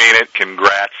 Truly mean it.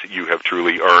 Congrats. You have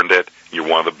truly earned it. You're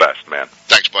one of the best, man.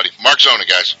 Thanks, buddy. Mark Zona,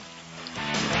 guys.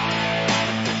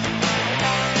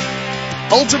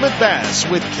 Ultimate Bass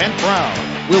with Kent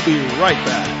Brown. We'll be right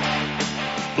back.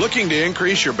 Looking to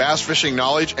increase your bass fishing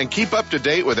knowledge and keep up to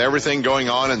date with everything going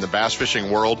on in the bass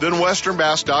fishing world? Then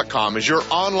westernbass.com is your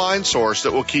online source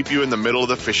that will keep you in the middle of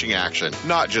the fishing action,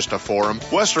 not just a forum.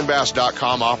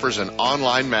 westernbass.com offers an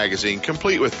online magazine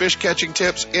complete with fish catching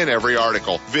tips in every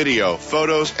article, video,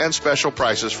 photos, and special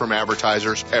prices from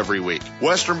advertisers every week.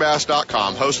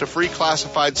 westernbass.com hosts a free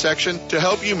classified section to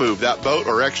help you move that boat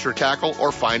or extra tackle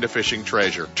or find a fishing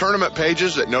treasure. Tournament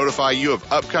pages that notify you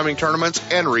of upcoming tournaments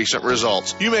and recent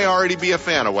results. You may already be a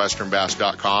fan of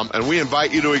westernbass.com, and we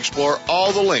invite you to explore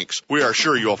all the links. We are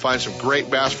sure you'll find some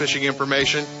great bass fishing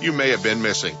information you may have been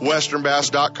missing.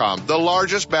 westernbass.com, the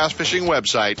largest bass fishing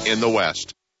website in the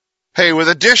West. Hey, with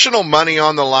additional money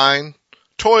on the line,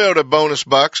 Toyota bonus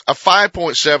bucks, a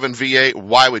 5.7 V8,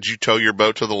 why would you tow your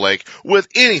boat to the lake with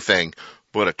anything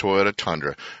but a Toyota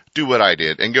Tundra? Do what I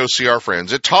did and go see our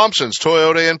friends at Thompson's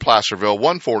Toyota in Placerville,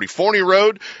 140 Forney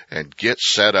Road, and get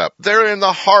set up. They're in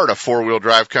the heart of four-wheel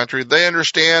drive country. They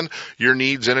understand your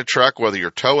needs in a truck, whether you're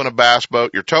towing a bass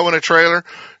boat, you're towing a trailer,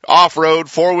 off-road,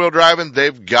 four-wheel driving,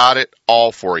 they've got it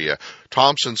all for you.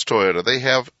 Thompson's Toyota, they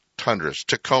have Tundras,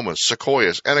 Tacomas,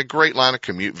 Sequoias, and a great line of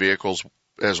commute vehicles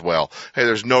as well. Hey,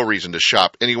 there's no reason to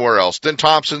shop anywhere else than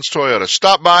Thompson's Toyota.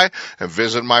 Stop by and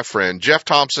visit my friend Jeff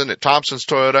Thompson at Thompson's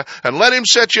Toyota and let him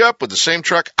set you up with the same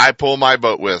truck I pull my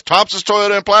boat with. Thompson's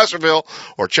Toyota in Placerville,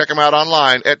 or check him out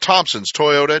online at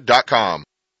thompsonstoyota.com.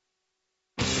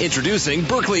 Introducing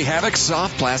Berkley Havoc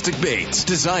Soft Plastic Baits,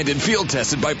 designed and field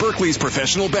tested by Berkley's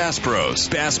professional bass pros.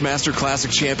 Bassmaster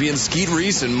Classic champions Skeet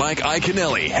Reese and Mike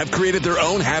Iaconelli have created their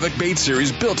own Havoc bait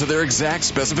series built to their exact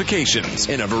specifications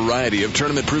in a variety of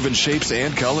tournament-proven shapes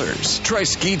and colors. Try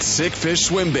Skeet's Sick Fish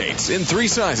Swim Baits in 3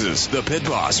 sizes, the Pit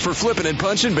Boss for flipping and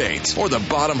punching baits, or the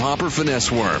Bottom Hopper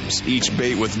Finesse Worms, each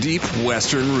bait with deep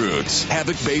western roots.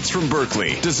 Havoc baits from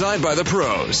Berkley, designed by the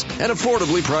pros, and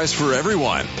affordably priced for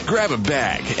everyone. Grab a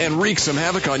bag and wreak some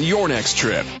havoc on your next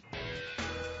trip.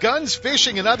 Guns,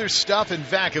 Fishing, and Other Stuff in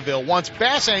Vacaville wants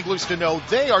bass anglers to know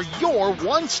they are your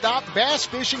one-stop bass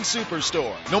fishing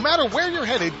superstore. No matter where you're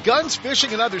headed, Guns,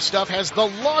 Fishing, and Other Stuff has the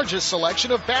largest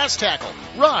selection of bass tackle,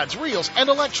 rods, reels, and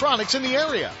electronics in the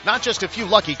area. Not just a few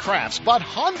lucky crafts, but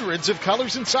hundreds of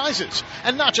colors and sizes.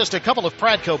 And not just a couple of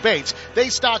Pradco baits, they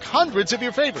stock hundreds of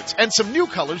your favorites and some new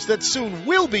colors that soon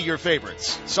will be your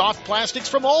favorites. Soft plastics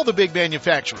from all the big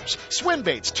manufacturers, swim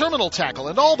baits, terminal tackle,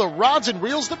 and all the rods and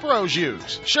reels the pros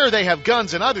use. Sure, they have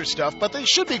Guns and Other Stuff, but they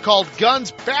should be called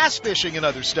Guns, Bass Fishing, and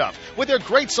Other Stuff. With their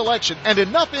great selection and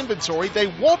enough inventory, they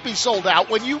won't be sold out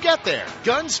when you get there.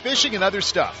 Guns, Fishing, and Other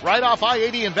Stuff, right off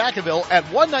I-80 in Vacaville at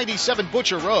 197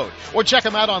 Butcher Road. Or check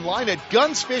them out online at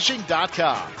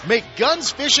gunsfishing.com. Make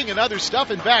Guns, Fishing, and Other Stuff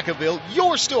in Vacaville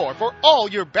your store for all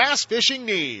your bass fishing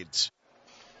needs.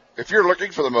 If you're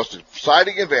looking for the most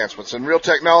exciting advancements in reel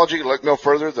technology, look no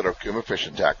further than Okuma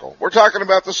Fishing Tackle. We're talking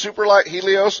about the Superlight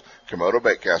Helios Komodo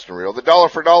bait casting reel, the dollar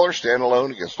for dollar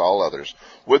standalone against all others.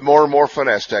 With more and more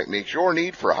finesse techniques, your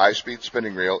need for a high-speed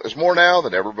spinning reel is more now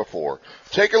than ever before.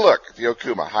 Take a look at the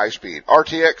Okuma High-Speed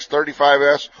RTX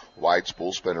 35S wide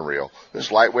spool spinning reel.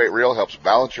 This lightweight reel helps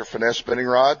balance your finesse spinning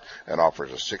rod and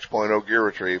offers a 6.0 gear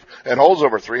retrieve and holds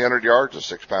over 300 yards of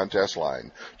 6-pound test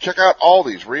line. Check out all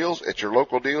these reels at your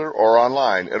local dealer or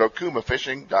online at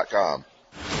okumafishing.com.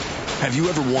 Have you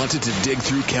ever wanted to dig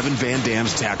through Kevin Van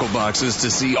Dam's tackle boxes to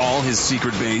see all his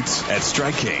secret baits? At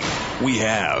Strike King, we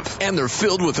have. And they're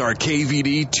filled with our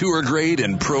KVD, tour grade,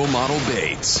 and pro model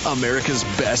baits. America's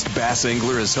best bass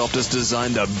angler has helped us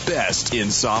design the best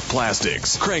in soft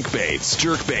plastics, crankbaits,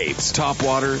 jerk baits,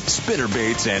 topwater, spinner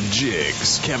baits, and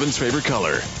jigs. Kevin's favorite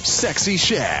color, sexy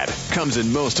shad, comes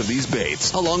in most of these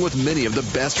baits, along with many of the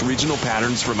best regional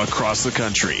patterns from across the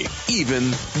country, even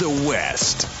the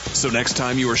West. So next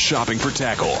time you are shopping for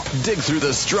tackle, dig through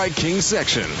the Strike King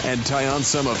section and tie on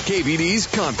some of KVD's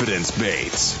confidence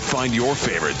baits. Find your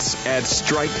favorites at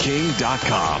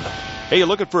StrikeKing.com. Hey, you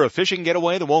looking for a fishing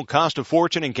getaway that won't cost a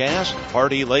fortune in gas?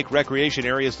 Pardee Lake Recreation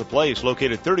Area is the place,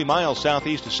 located 30 miles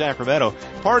southeast of Sacramento.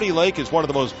 Pardee Lake is one of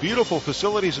the most beautiful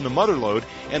facilities in the Mother Lode,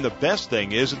 and the best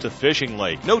thing is it's a fishing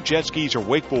lake. No jet skis or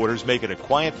wakeboarders make it a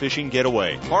quiet fishing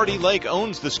getaway. Pardee Lake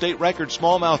owns the state record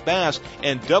smallmouth bass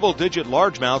and double-digit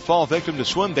largemouth fall victim to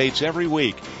swim baits every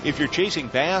week. If you're chasing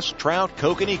bass, trout,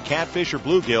 kokanee, catfish, or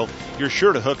bluegill, you're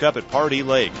sure to hook up at Pardee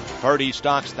Lake. Pardee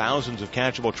stocks thousands of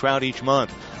catchable trout each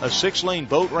month. A 6 6-lane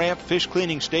boat ramp, fish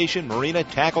cleaning station, marina,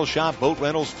 tackle shop, boat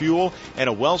rentals, fuel, and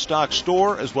a well-stocked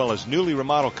store, as well as newly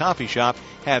remodeled coffee shop,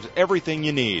 has everything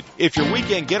you need. If your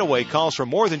weekend getaway calls for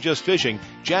more than just fishing,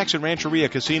 Jackson Rancheria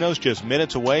Casino's just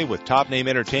minutes away with top-name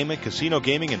entertainment, casino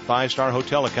gaming, and 5-star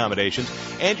hotel accommodations.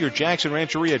 And your Jackson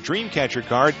Rancheria Dreamcatcher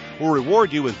card will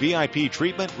reward you with VIP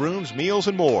treatment, rooms, meals,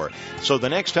 and more. So the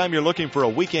next time you're looking for a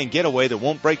weekend getaway that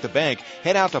won't break the bank,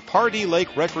 head out to Pardee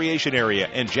Lake Recreation Area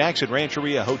and Jackson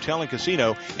Rancheria Hotel and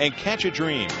Casino and catch a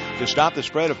dream. To stop the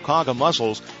spread of quagga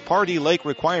mussels, Pardee Lake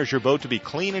requires your boat to be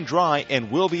clean and dry and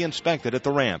will be inspected at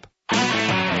the ramp.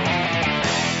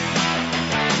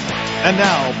 And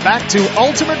now, back to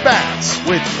Ultimate Bass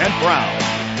with Kent Brown.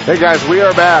 Hey guys, we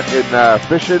are back, and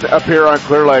fishing up here on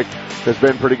Clear Lake has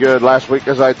been pretty good. Last week,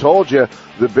 as I told you,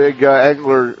 the big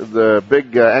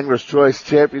Angler's Choice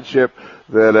Championship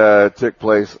that took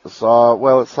place saw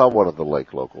one of the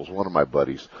lake locals, one of my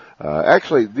buddies.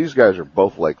 Actually, these guys are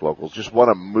both lake locals. Just one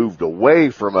of them moved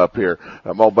away from up here.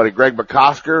 My old buddy Greg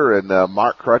McCosker and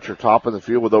Mark Crutcher topping the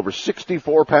field with over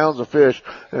 64 pounds of fish.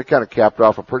 And it kind of capped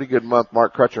off a pretty good month.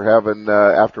 Mark Crutcher having,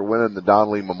 after winning the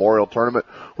Don Lee Memorial Tournament,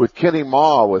 with Kenny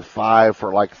Maw with 5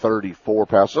 for like 34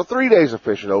 pounds. So 3 days of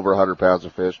fishing, over 100 pounds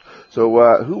of fish.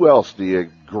 So who else do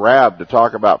you grab to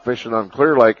talk about fishing on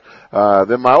Clear Lake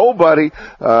than my old buddy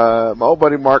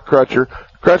Mark Crutcher.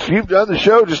 Crutcher, you've done the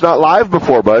show, just not live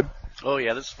before, bud. Oh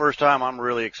yeah, this is the first time. I'm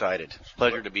really excited. It's a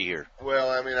pleasure to be here.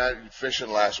 Well, I mean, fishing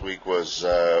last week was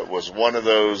one of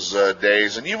those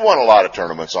days, and you've won a lot of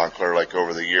tournaments on Clear Lake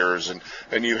over the years,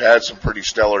 and you've had some pretty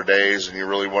stellar days, and you're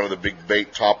really one of the big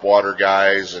bait topwater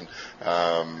guys, and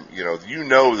you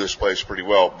know this place pretty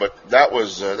well. But that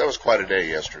was quite a day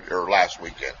yesterday or last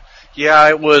weekend. Yeah,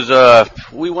 it was,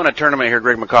 we won a tournament here,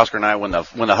 Greg McCosker and I, when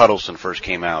the Huddleston first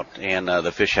came out, and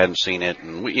the fish hadn't seen it,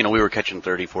 and we were catching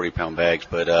 30, 40 pound bags,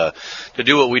 but to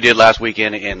do what we did last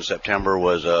weekend in September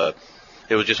was,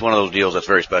 it was just one of those deals that's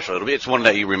very special. It's one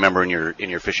that you remember in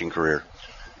your fishing career.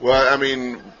 Well, I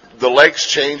mean, the lake's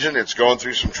changing. It's going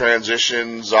through some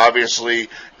transitions. Obviously,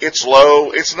 it's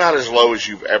low. It's not as low as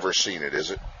you've ever seen it,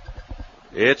 is it?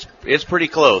 It's pretty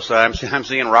close. I'm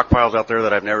seeing rock piles out there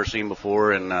that I've never seen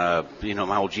before, and my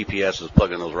old GPS is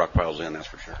plugging those rock piles in. That's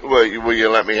for sure. Will you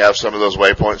let me have some of those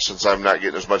waypoints since I'm not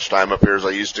getting as much time up here as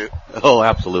I used to? Oh,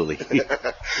 absolutely.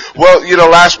 Well,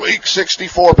 last week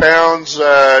 64 pounds,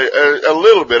 a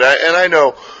little bit, and I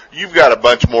know you've got a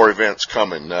bunch more events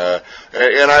coming, and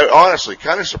I honestly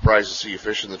kind of surprised to see you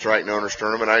fish in the Triton Owners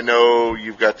Tournament. I know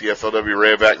you've got the FLW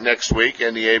Rayovac next week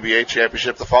and the ABA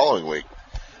Championship the following week.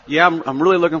 Yeah, I'm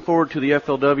really looking forward to the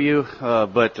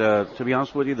FLW, but to be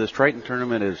honest with you, this Triton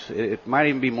tournament it might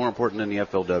even be more important than the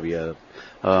FLW.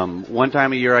 One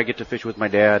time a year I get to fish with my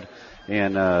dad,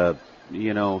 and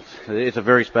it's a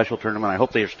very special tournament. I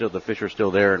hope the fish are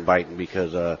still there and biting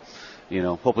because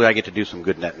hopefully I get to do some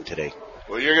good netting today.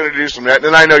 Well, you're going to do some netting,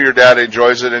 and I know your dad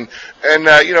enjoys it. And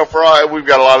we've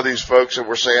got a lot of these folks that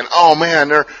were saying, "Oh man,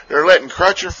 they're letting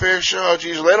Crutcher fish. Oh,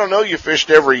 geez, they don't know you fished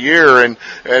every year." And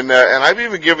I've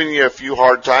even given you a few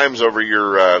hard times over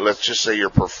your, let's just say, your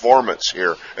performance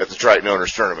here at the Triton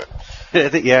Owners Tournament.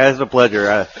 Yeah, it's a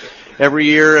pleasure. Every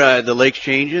year the lake's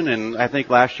changing, and I think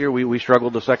last year we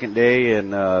struggled the second day,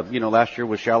 and last year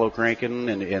was shallow cranking,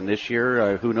 and this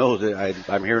year who knows?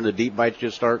 I'm hearing the deep bites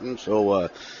just starting, so.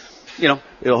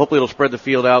 Hopefully it'll spread the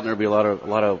field out, and there'll be a lot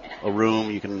of room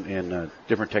you can and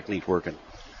different techniques working.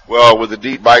 Well, with the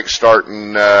deep bike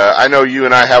starting, I know you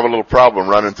and I have a little problem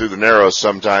running through the Narrows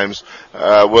sometimes.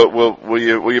 Will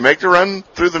you make the run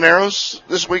through the Narrows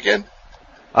this weekend?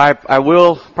 I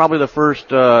will, probably the first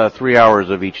 3 hours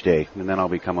of each day, and then I'll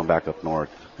be coming back up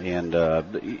north. And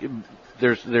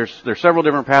there's several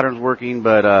different patterns working,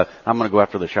 but I'm going to go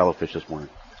after the shallow fish this morning.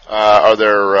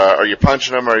 Are you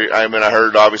punching them? I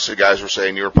heard obviously guys were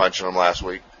saying you were punching them last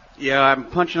week. Yeah, I'm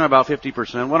punching about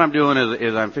 50%. What I'm doing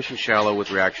is I'm fishing shallow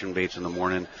with reaction baits in the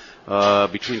morning.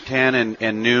 Between 10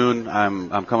 and noon,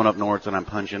 I'm coming up north and I'm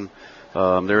punching.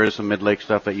 There is some mid-lake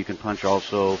stuff that you can punch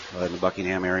also in the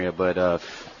Buckingham area, but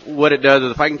what it does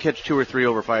is if I can catch 2 or 3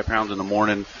 over 5 pounds in the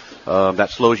morning, that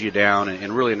slows you down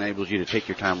and really enables you to take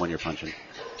your time when you're punching.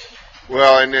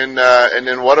 Well, and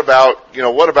then what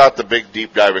about the big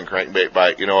deep diving crankbait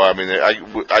bite?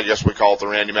 I guess we call it the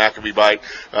Randy McAbee bite.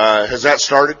 Has that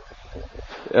started?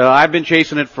 I've been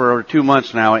chasing it for 2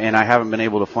 months now, and I haven't been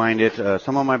able to find it.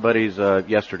 Some of my buddies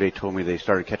yesterday told me they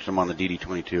started catching them on the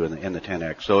DD22 and the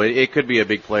 10X. So it could be a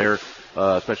big player,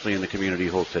 especially in the community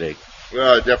holes today.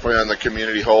 Definitely on the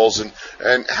community holes.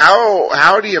 And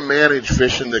how do you manage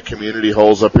fishing the community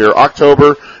holes up here?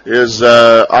 October has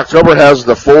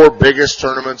the 4 biggest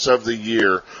tournaments of the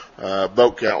year,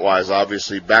 boat count wise,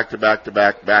 obviously, back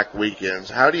weekends.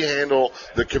 How do you handle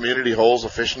the community holes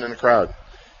of fishing in the crowd?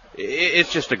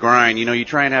 It's just a grind. You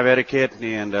try and have etiquette,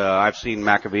 and I've seen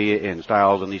McAvee and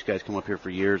Styles and these guys come up here for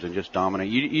years and just dominate.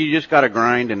 You just got to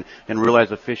grind and realize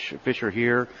the fish are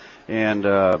here. And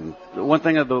one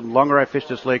thing, the longer I fish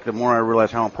this lake, the more I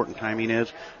realize how important timing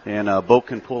is. And a boat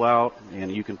can pull out,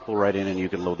 and you can pull right in, and you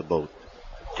can load the boat.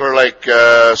 Clear Lake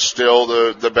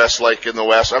still the best lake in the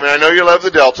West. I mean, I know you love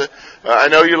the Delta. I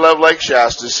know you love Lake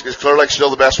Shasta. Is Clear Lake still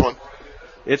the best one?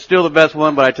 It's still the best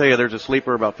one, but I tell you, there's a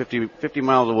sleeper about 50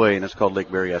 miles away, and it's called Lake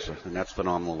Berryessa, and that's a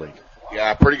phenomenal lake.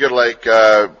 Yeah, pretty good lake.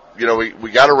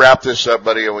 We got to wrap this up,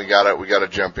 buddy, and we got to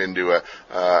jump into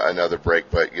another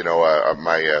break. But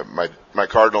my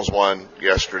Cardinals won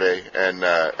yesterday,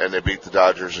 and they beat the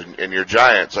Dodgers, and your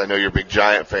Giants. I know you're a big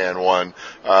Giant fan. Won.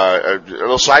 A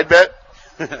little side bet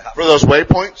for those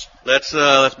waypoints. Let's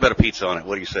bet a pizza on it.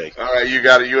 What do you say? All right, you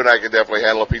got it. You and I can definitely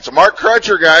handle a pizza. Mark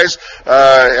Crutcher, guys,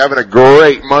 having a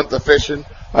great month of fishing.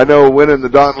 I know winning the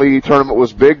Don Lee tournament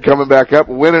was big, coming back up.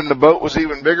 Winning the boat was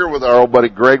even bigger with our old buddy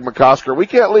Greg McCosker. We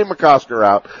can't leave McCosker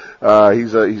out.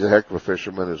 He's a heck of a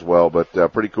fisherman as well, but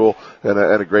pretty cool and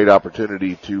a great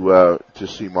opportunity to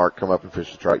see Mark come up and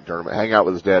fish the Triton tournament, hang out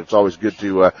with his dad. It's always good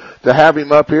to have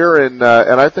him up here, and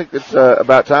I think it's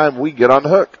about time we get on the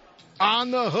hook.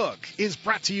 On the Hook is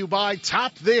brought to you by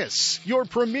Top This, your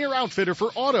premier outfitter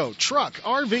for auto, truck,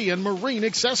 RV, and marine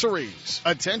accessories.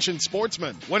 Attention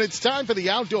sportsmen, when it's time for the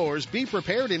outdoors, be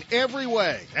prepared in every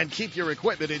way and keep your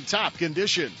equipment in top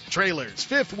condition. Trailers,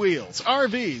 fifth wheels,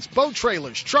 RVs, boat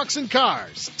trailers, trucks, and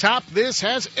cars. Top This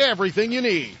has everything you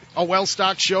need. A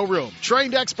well-stocked showroom,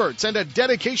 trained experts, and a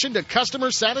dedication to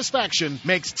customer satisfaction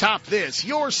makes Top This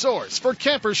your source for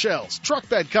camper shells, truck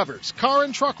bed covers, car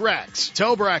and truck racks,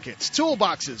 tow brackets,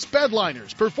 toolboxes, bed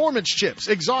liners, performance chips,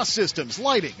 exhaust systems,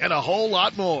 lighting, and a whole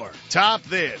lot more. Top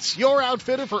This, your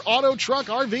outfitter for auto, truck,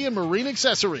 RV, and marine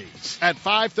accessories at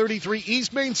 533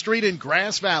 East Main Street in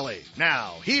Grass Valley.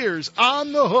 Now, here's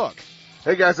On the Hook.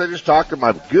 Hey guys, I just talked to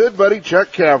my good buddy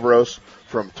Chuck Cavros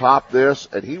from Top This,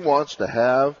 and he wants to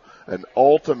have an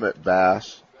Ultimate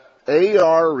Bass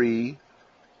ARE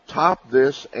Top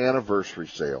This anniversary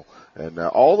sale. And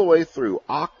all the way through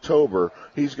October,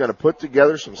 he's going to put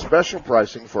together some special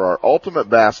pricing for our Ultimate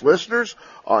Bass listeners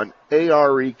on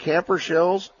ARE camper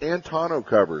shells and tonneau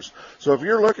covers. So if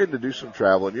you're looking to do some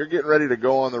traveling, you're getting ready to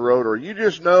go on the road, or you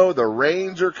just know the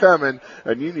rains are coming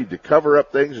and you need to cover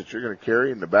up things that you're going to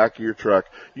carry in the back of your truck,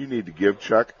 you need to give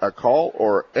Chuck a call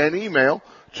or an email,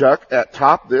 Chuck at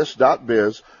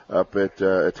topthis.biz up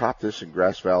at Top This in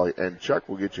Grass Valley, and Chuck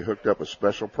will get you hooked up with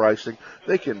special pricing.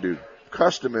 They can do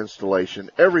custom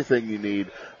installation, everything you need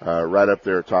right up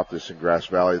there at Top This in Grass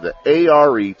Valley. The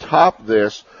ARE Top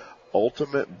This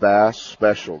Ultimate Bass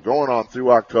Special going on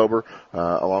through October,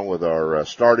 along with our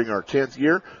starting our 10th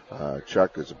year.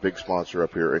 Chuck is a big sponsor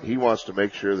up here, and he wants to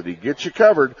make sure that he gets you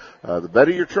covered, the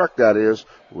better your truck that is,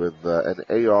 with an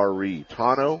ARE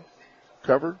tonneau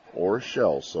cover or a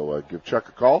shell. So give Chuck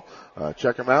a call,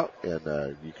 check him out,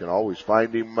 and you can always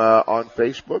find him on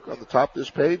Facebook on the Top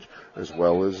This page, as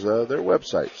well as their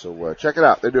website. So check it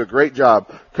out. They do a great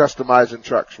job customizing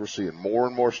trucks. We're seeing more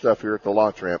and more stuff here at the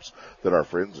launch ramps that our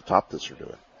friends at Top This are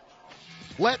doing.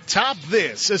 Let Top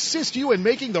This assist you in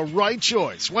making the right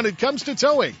choice when it comes to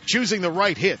towing. Choosing the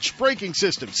right hitch, braking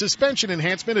system, suspension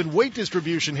enhancement, and weight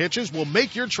distribution hitches will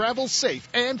make your travel safe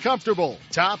and comfortable.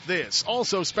 Top This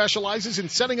also specializes in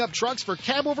setting up trucks for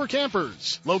cab-over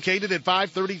campers. Located at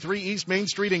 533 East Main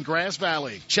Street in Grass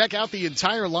Valley. Check out the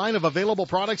entire line of available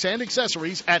products and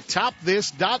accessories at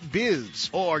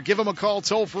topthis.biz or give them a call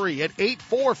toll-free at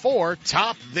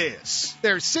 844-TOP-THIS.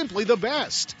 They're simply the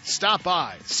best. Stop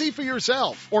by, see for yourself,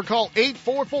 or call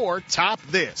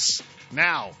 844-TOP-THIS.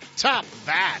 Now, top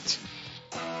that.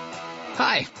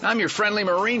 Hi, I'm your friendly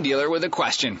marine dealer with a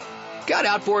question. Got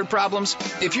outboard problems?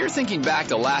 If you're thinking back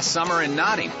to last summer and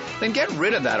nodding, then get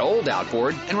rid of that old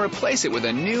outboard and replace it with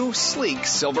a new, sleek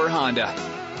silver Honda.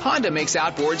 Honda makes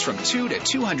outboards from 2 to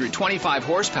 225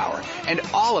 horsepower, and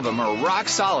all of them are rock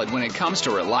solid when it comes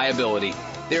to reliability.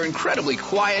 They're incredibly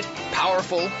quiet,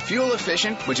 powerful, fuel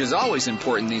efficient, which is always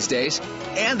important these days,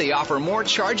 and they offer more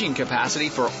charging capacity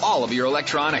for all of your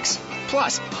electronics.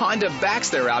 Plus, Honda backs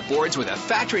their outboards with a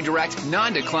factory-direct,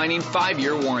 non-declining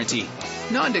 5-year warranty.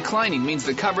 Non-declining means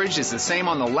the coverage is the same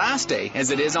on the last day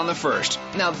as it is on the first.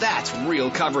 Now that's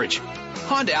real coverage.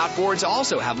 Honda outboards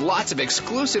also have lots of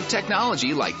exclusive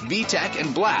technology like VTEC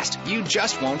and Blast you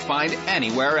just won't find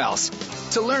anywhere else.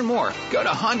 To learn more, go to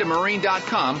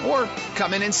HondaMarine.com or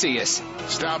come in and see us.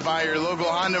 Stop by your local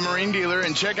Honda Marine dealer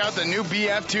and check out the new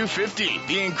BF250,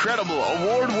 the incredible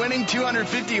award-winning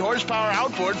 250 horsepower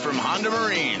outboard from Honda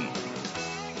Marine.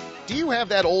 Do you have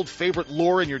that old favorite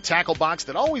lure in your tackle box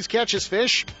that always catches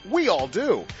fish? We all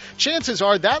do. Chances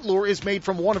are that lure is made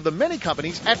from one of the many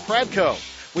companies at Pradco.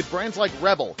 With brands like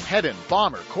Rebel, Hedon,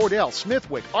 Bomber, Cordell,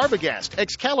 Smithwick, Arbogast,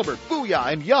 Excalibur,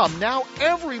 Booyah, and Yum, now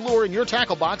every lure in your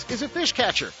tackle box is a fish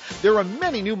catcher. There are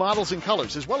many new models and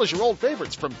colors, as well as your old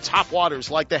favorites, from top waters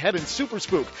like the Hedon Super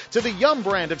Spook to the Yum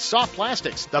brand of soft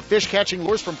plastics. The fish-catching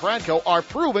lures from Pradco are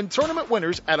proven tournament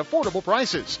winners at affordable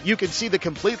prices. You can see the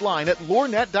complete line at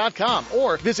lurenet.com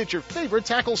or visit your favorite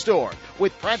tackle store.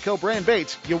 With Pradco brand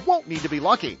baits, you won't need to be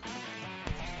lucky.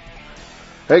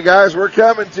 Hey guys, we're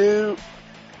coming to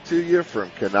you from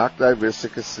Canocti Vista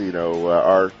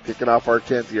Casino, kicking off our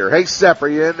 10th year. Hey, Sepp, are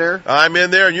you in there? I'm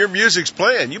in there, and your music's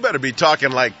playing. You better be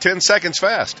talking like 10 seconds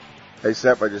fast. Hey,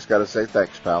 Sepp, I just got to say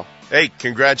thanks, pal. Hey,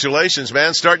 congratulations,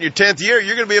 man. Starting your 10th year,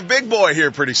 you're going to be a big boy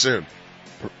here pretty soon.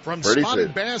 From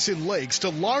spotted bass in lakes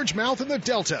to largemouth in the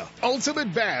Delta,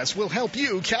 Ultimate Bass will help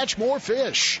you catch more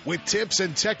fish. With tips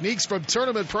and techniques from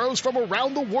tournament pros from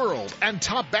around the world and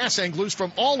top bass anglers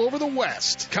from all over the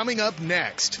West. Coming up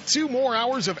next, 2 more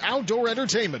hours of outdoor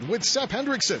entertainment with Sepp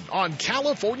Hendrickson on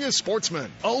California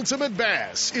Sportsman. Ultimate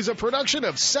Bass is a production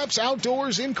of Sepp's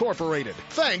Outdoors Incorporated.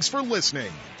 Thanks for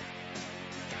listening.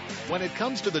 When it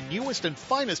comes to the newest and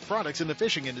finest products in the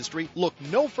fishing industry, look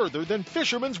no further than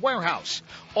Fisherman's Warehouse.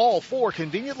 All 4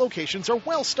 convenient locations are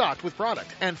well stocked with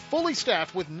product and fully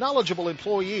staffed with knowledgeable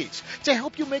employees to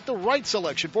help you make the right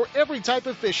selection for every type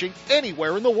of fishing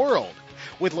anywhere in the world.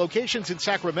 With locations in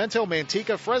Sacramento,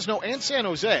 Manteca, Fresno, and San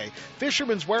Jose,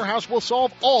 Fisherman's Warehouse will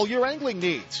solve all your angling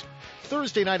needs.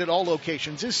 Thursday night at all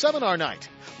locations is seminar night.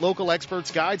 Local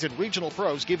experts, guides, and regional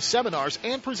pros give seminars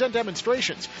and present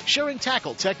demonstrations, sharing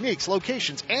tackle, techniques,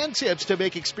 locations, and tips to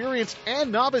make experienced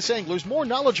and novice anglers more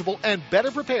knowledgeable and better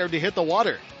prepared to hit the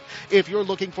water. If you're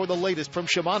looking for the latest from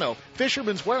Shimano,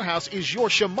 Fisherman's Warehouse is your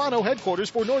Shimano headquarters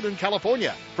for Northern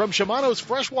California. From Shimano's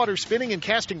freshwater spinning and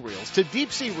casting reels to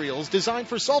deep-sea reels designed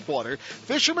for saltwater,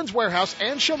 Fisherman's Warehouse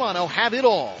and Shimano have it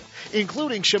all,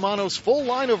 including Shimano's full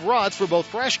line of rods for both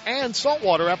fresh and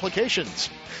saltwater applications.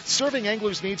 Serving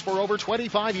anglers' needs for over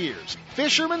 25 years,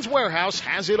 Fisherman's Warehouse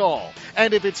has it all.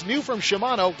 And if it's new from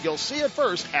Shimano, you'll see it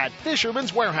first at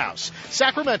Fisherman's Warehouse,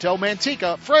 Sacramento,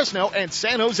 Manteca, Fresno, and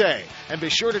San Jose. And be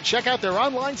sure to check out their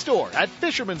online store at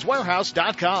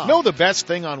fishermanswarehouse.com. Know the best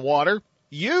thing on water?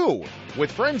 You. With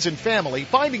friends and family,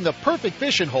 finding the perfect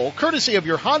fishing hole courtesy of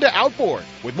your Honda outboard.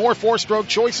 With more 4-stroke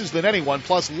choices than anyone,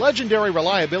 plus legendary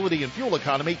reliability and fuel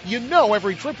economy, you know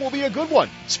every trip will be a good one.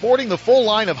 Sporting the full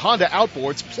line of Honda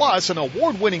outboards, plus an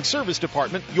award-winning service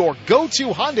department, your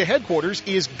go-to Honda headquarters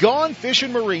is Gone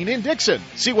Fishin' Marine in Dixon.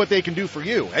 See what they can do for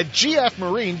you at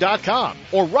gfmarine.com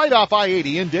or right off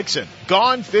I-80 in Dixon.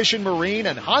 Gone Fishin' Marine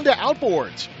and Honda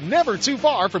outboards. Never too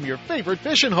far from your favorite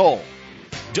fishing hole.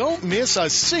 Don't miss a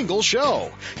single show.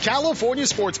 California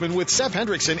Sportsman with Sepp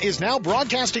Hendrickson is now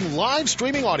broadcasting live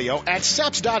streaming audio at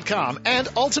seps.com and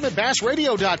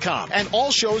ultimatebassradio.com, and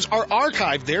all shows are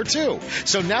archived there too.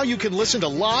 So now you can listen to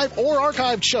live or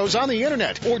archived shows on the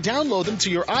internet or download them to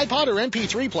your iPod or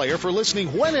MP3 player for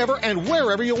listening whenever and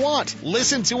wherever you want.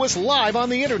 Listen to us live on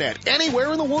the internet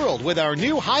anywhere in the world with our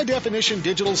new high-definition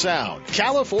digital sound.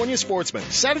 California Sportsman,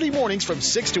 Saturday mornings from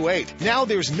 6 to 8. Now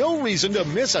there's no reason to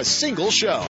miss a single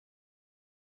show.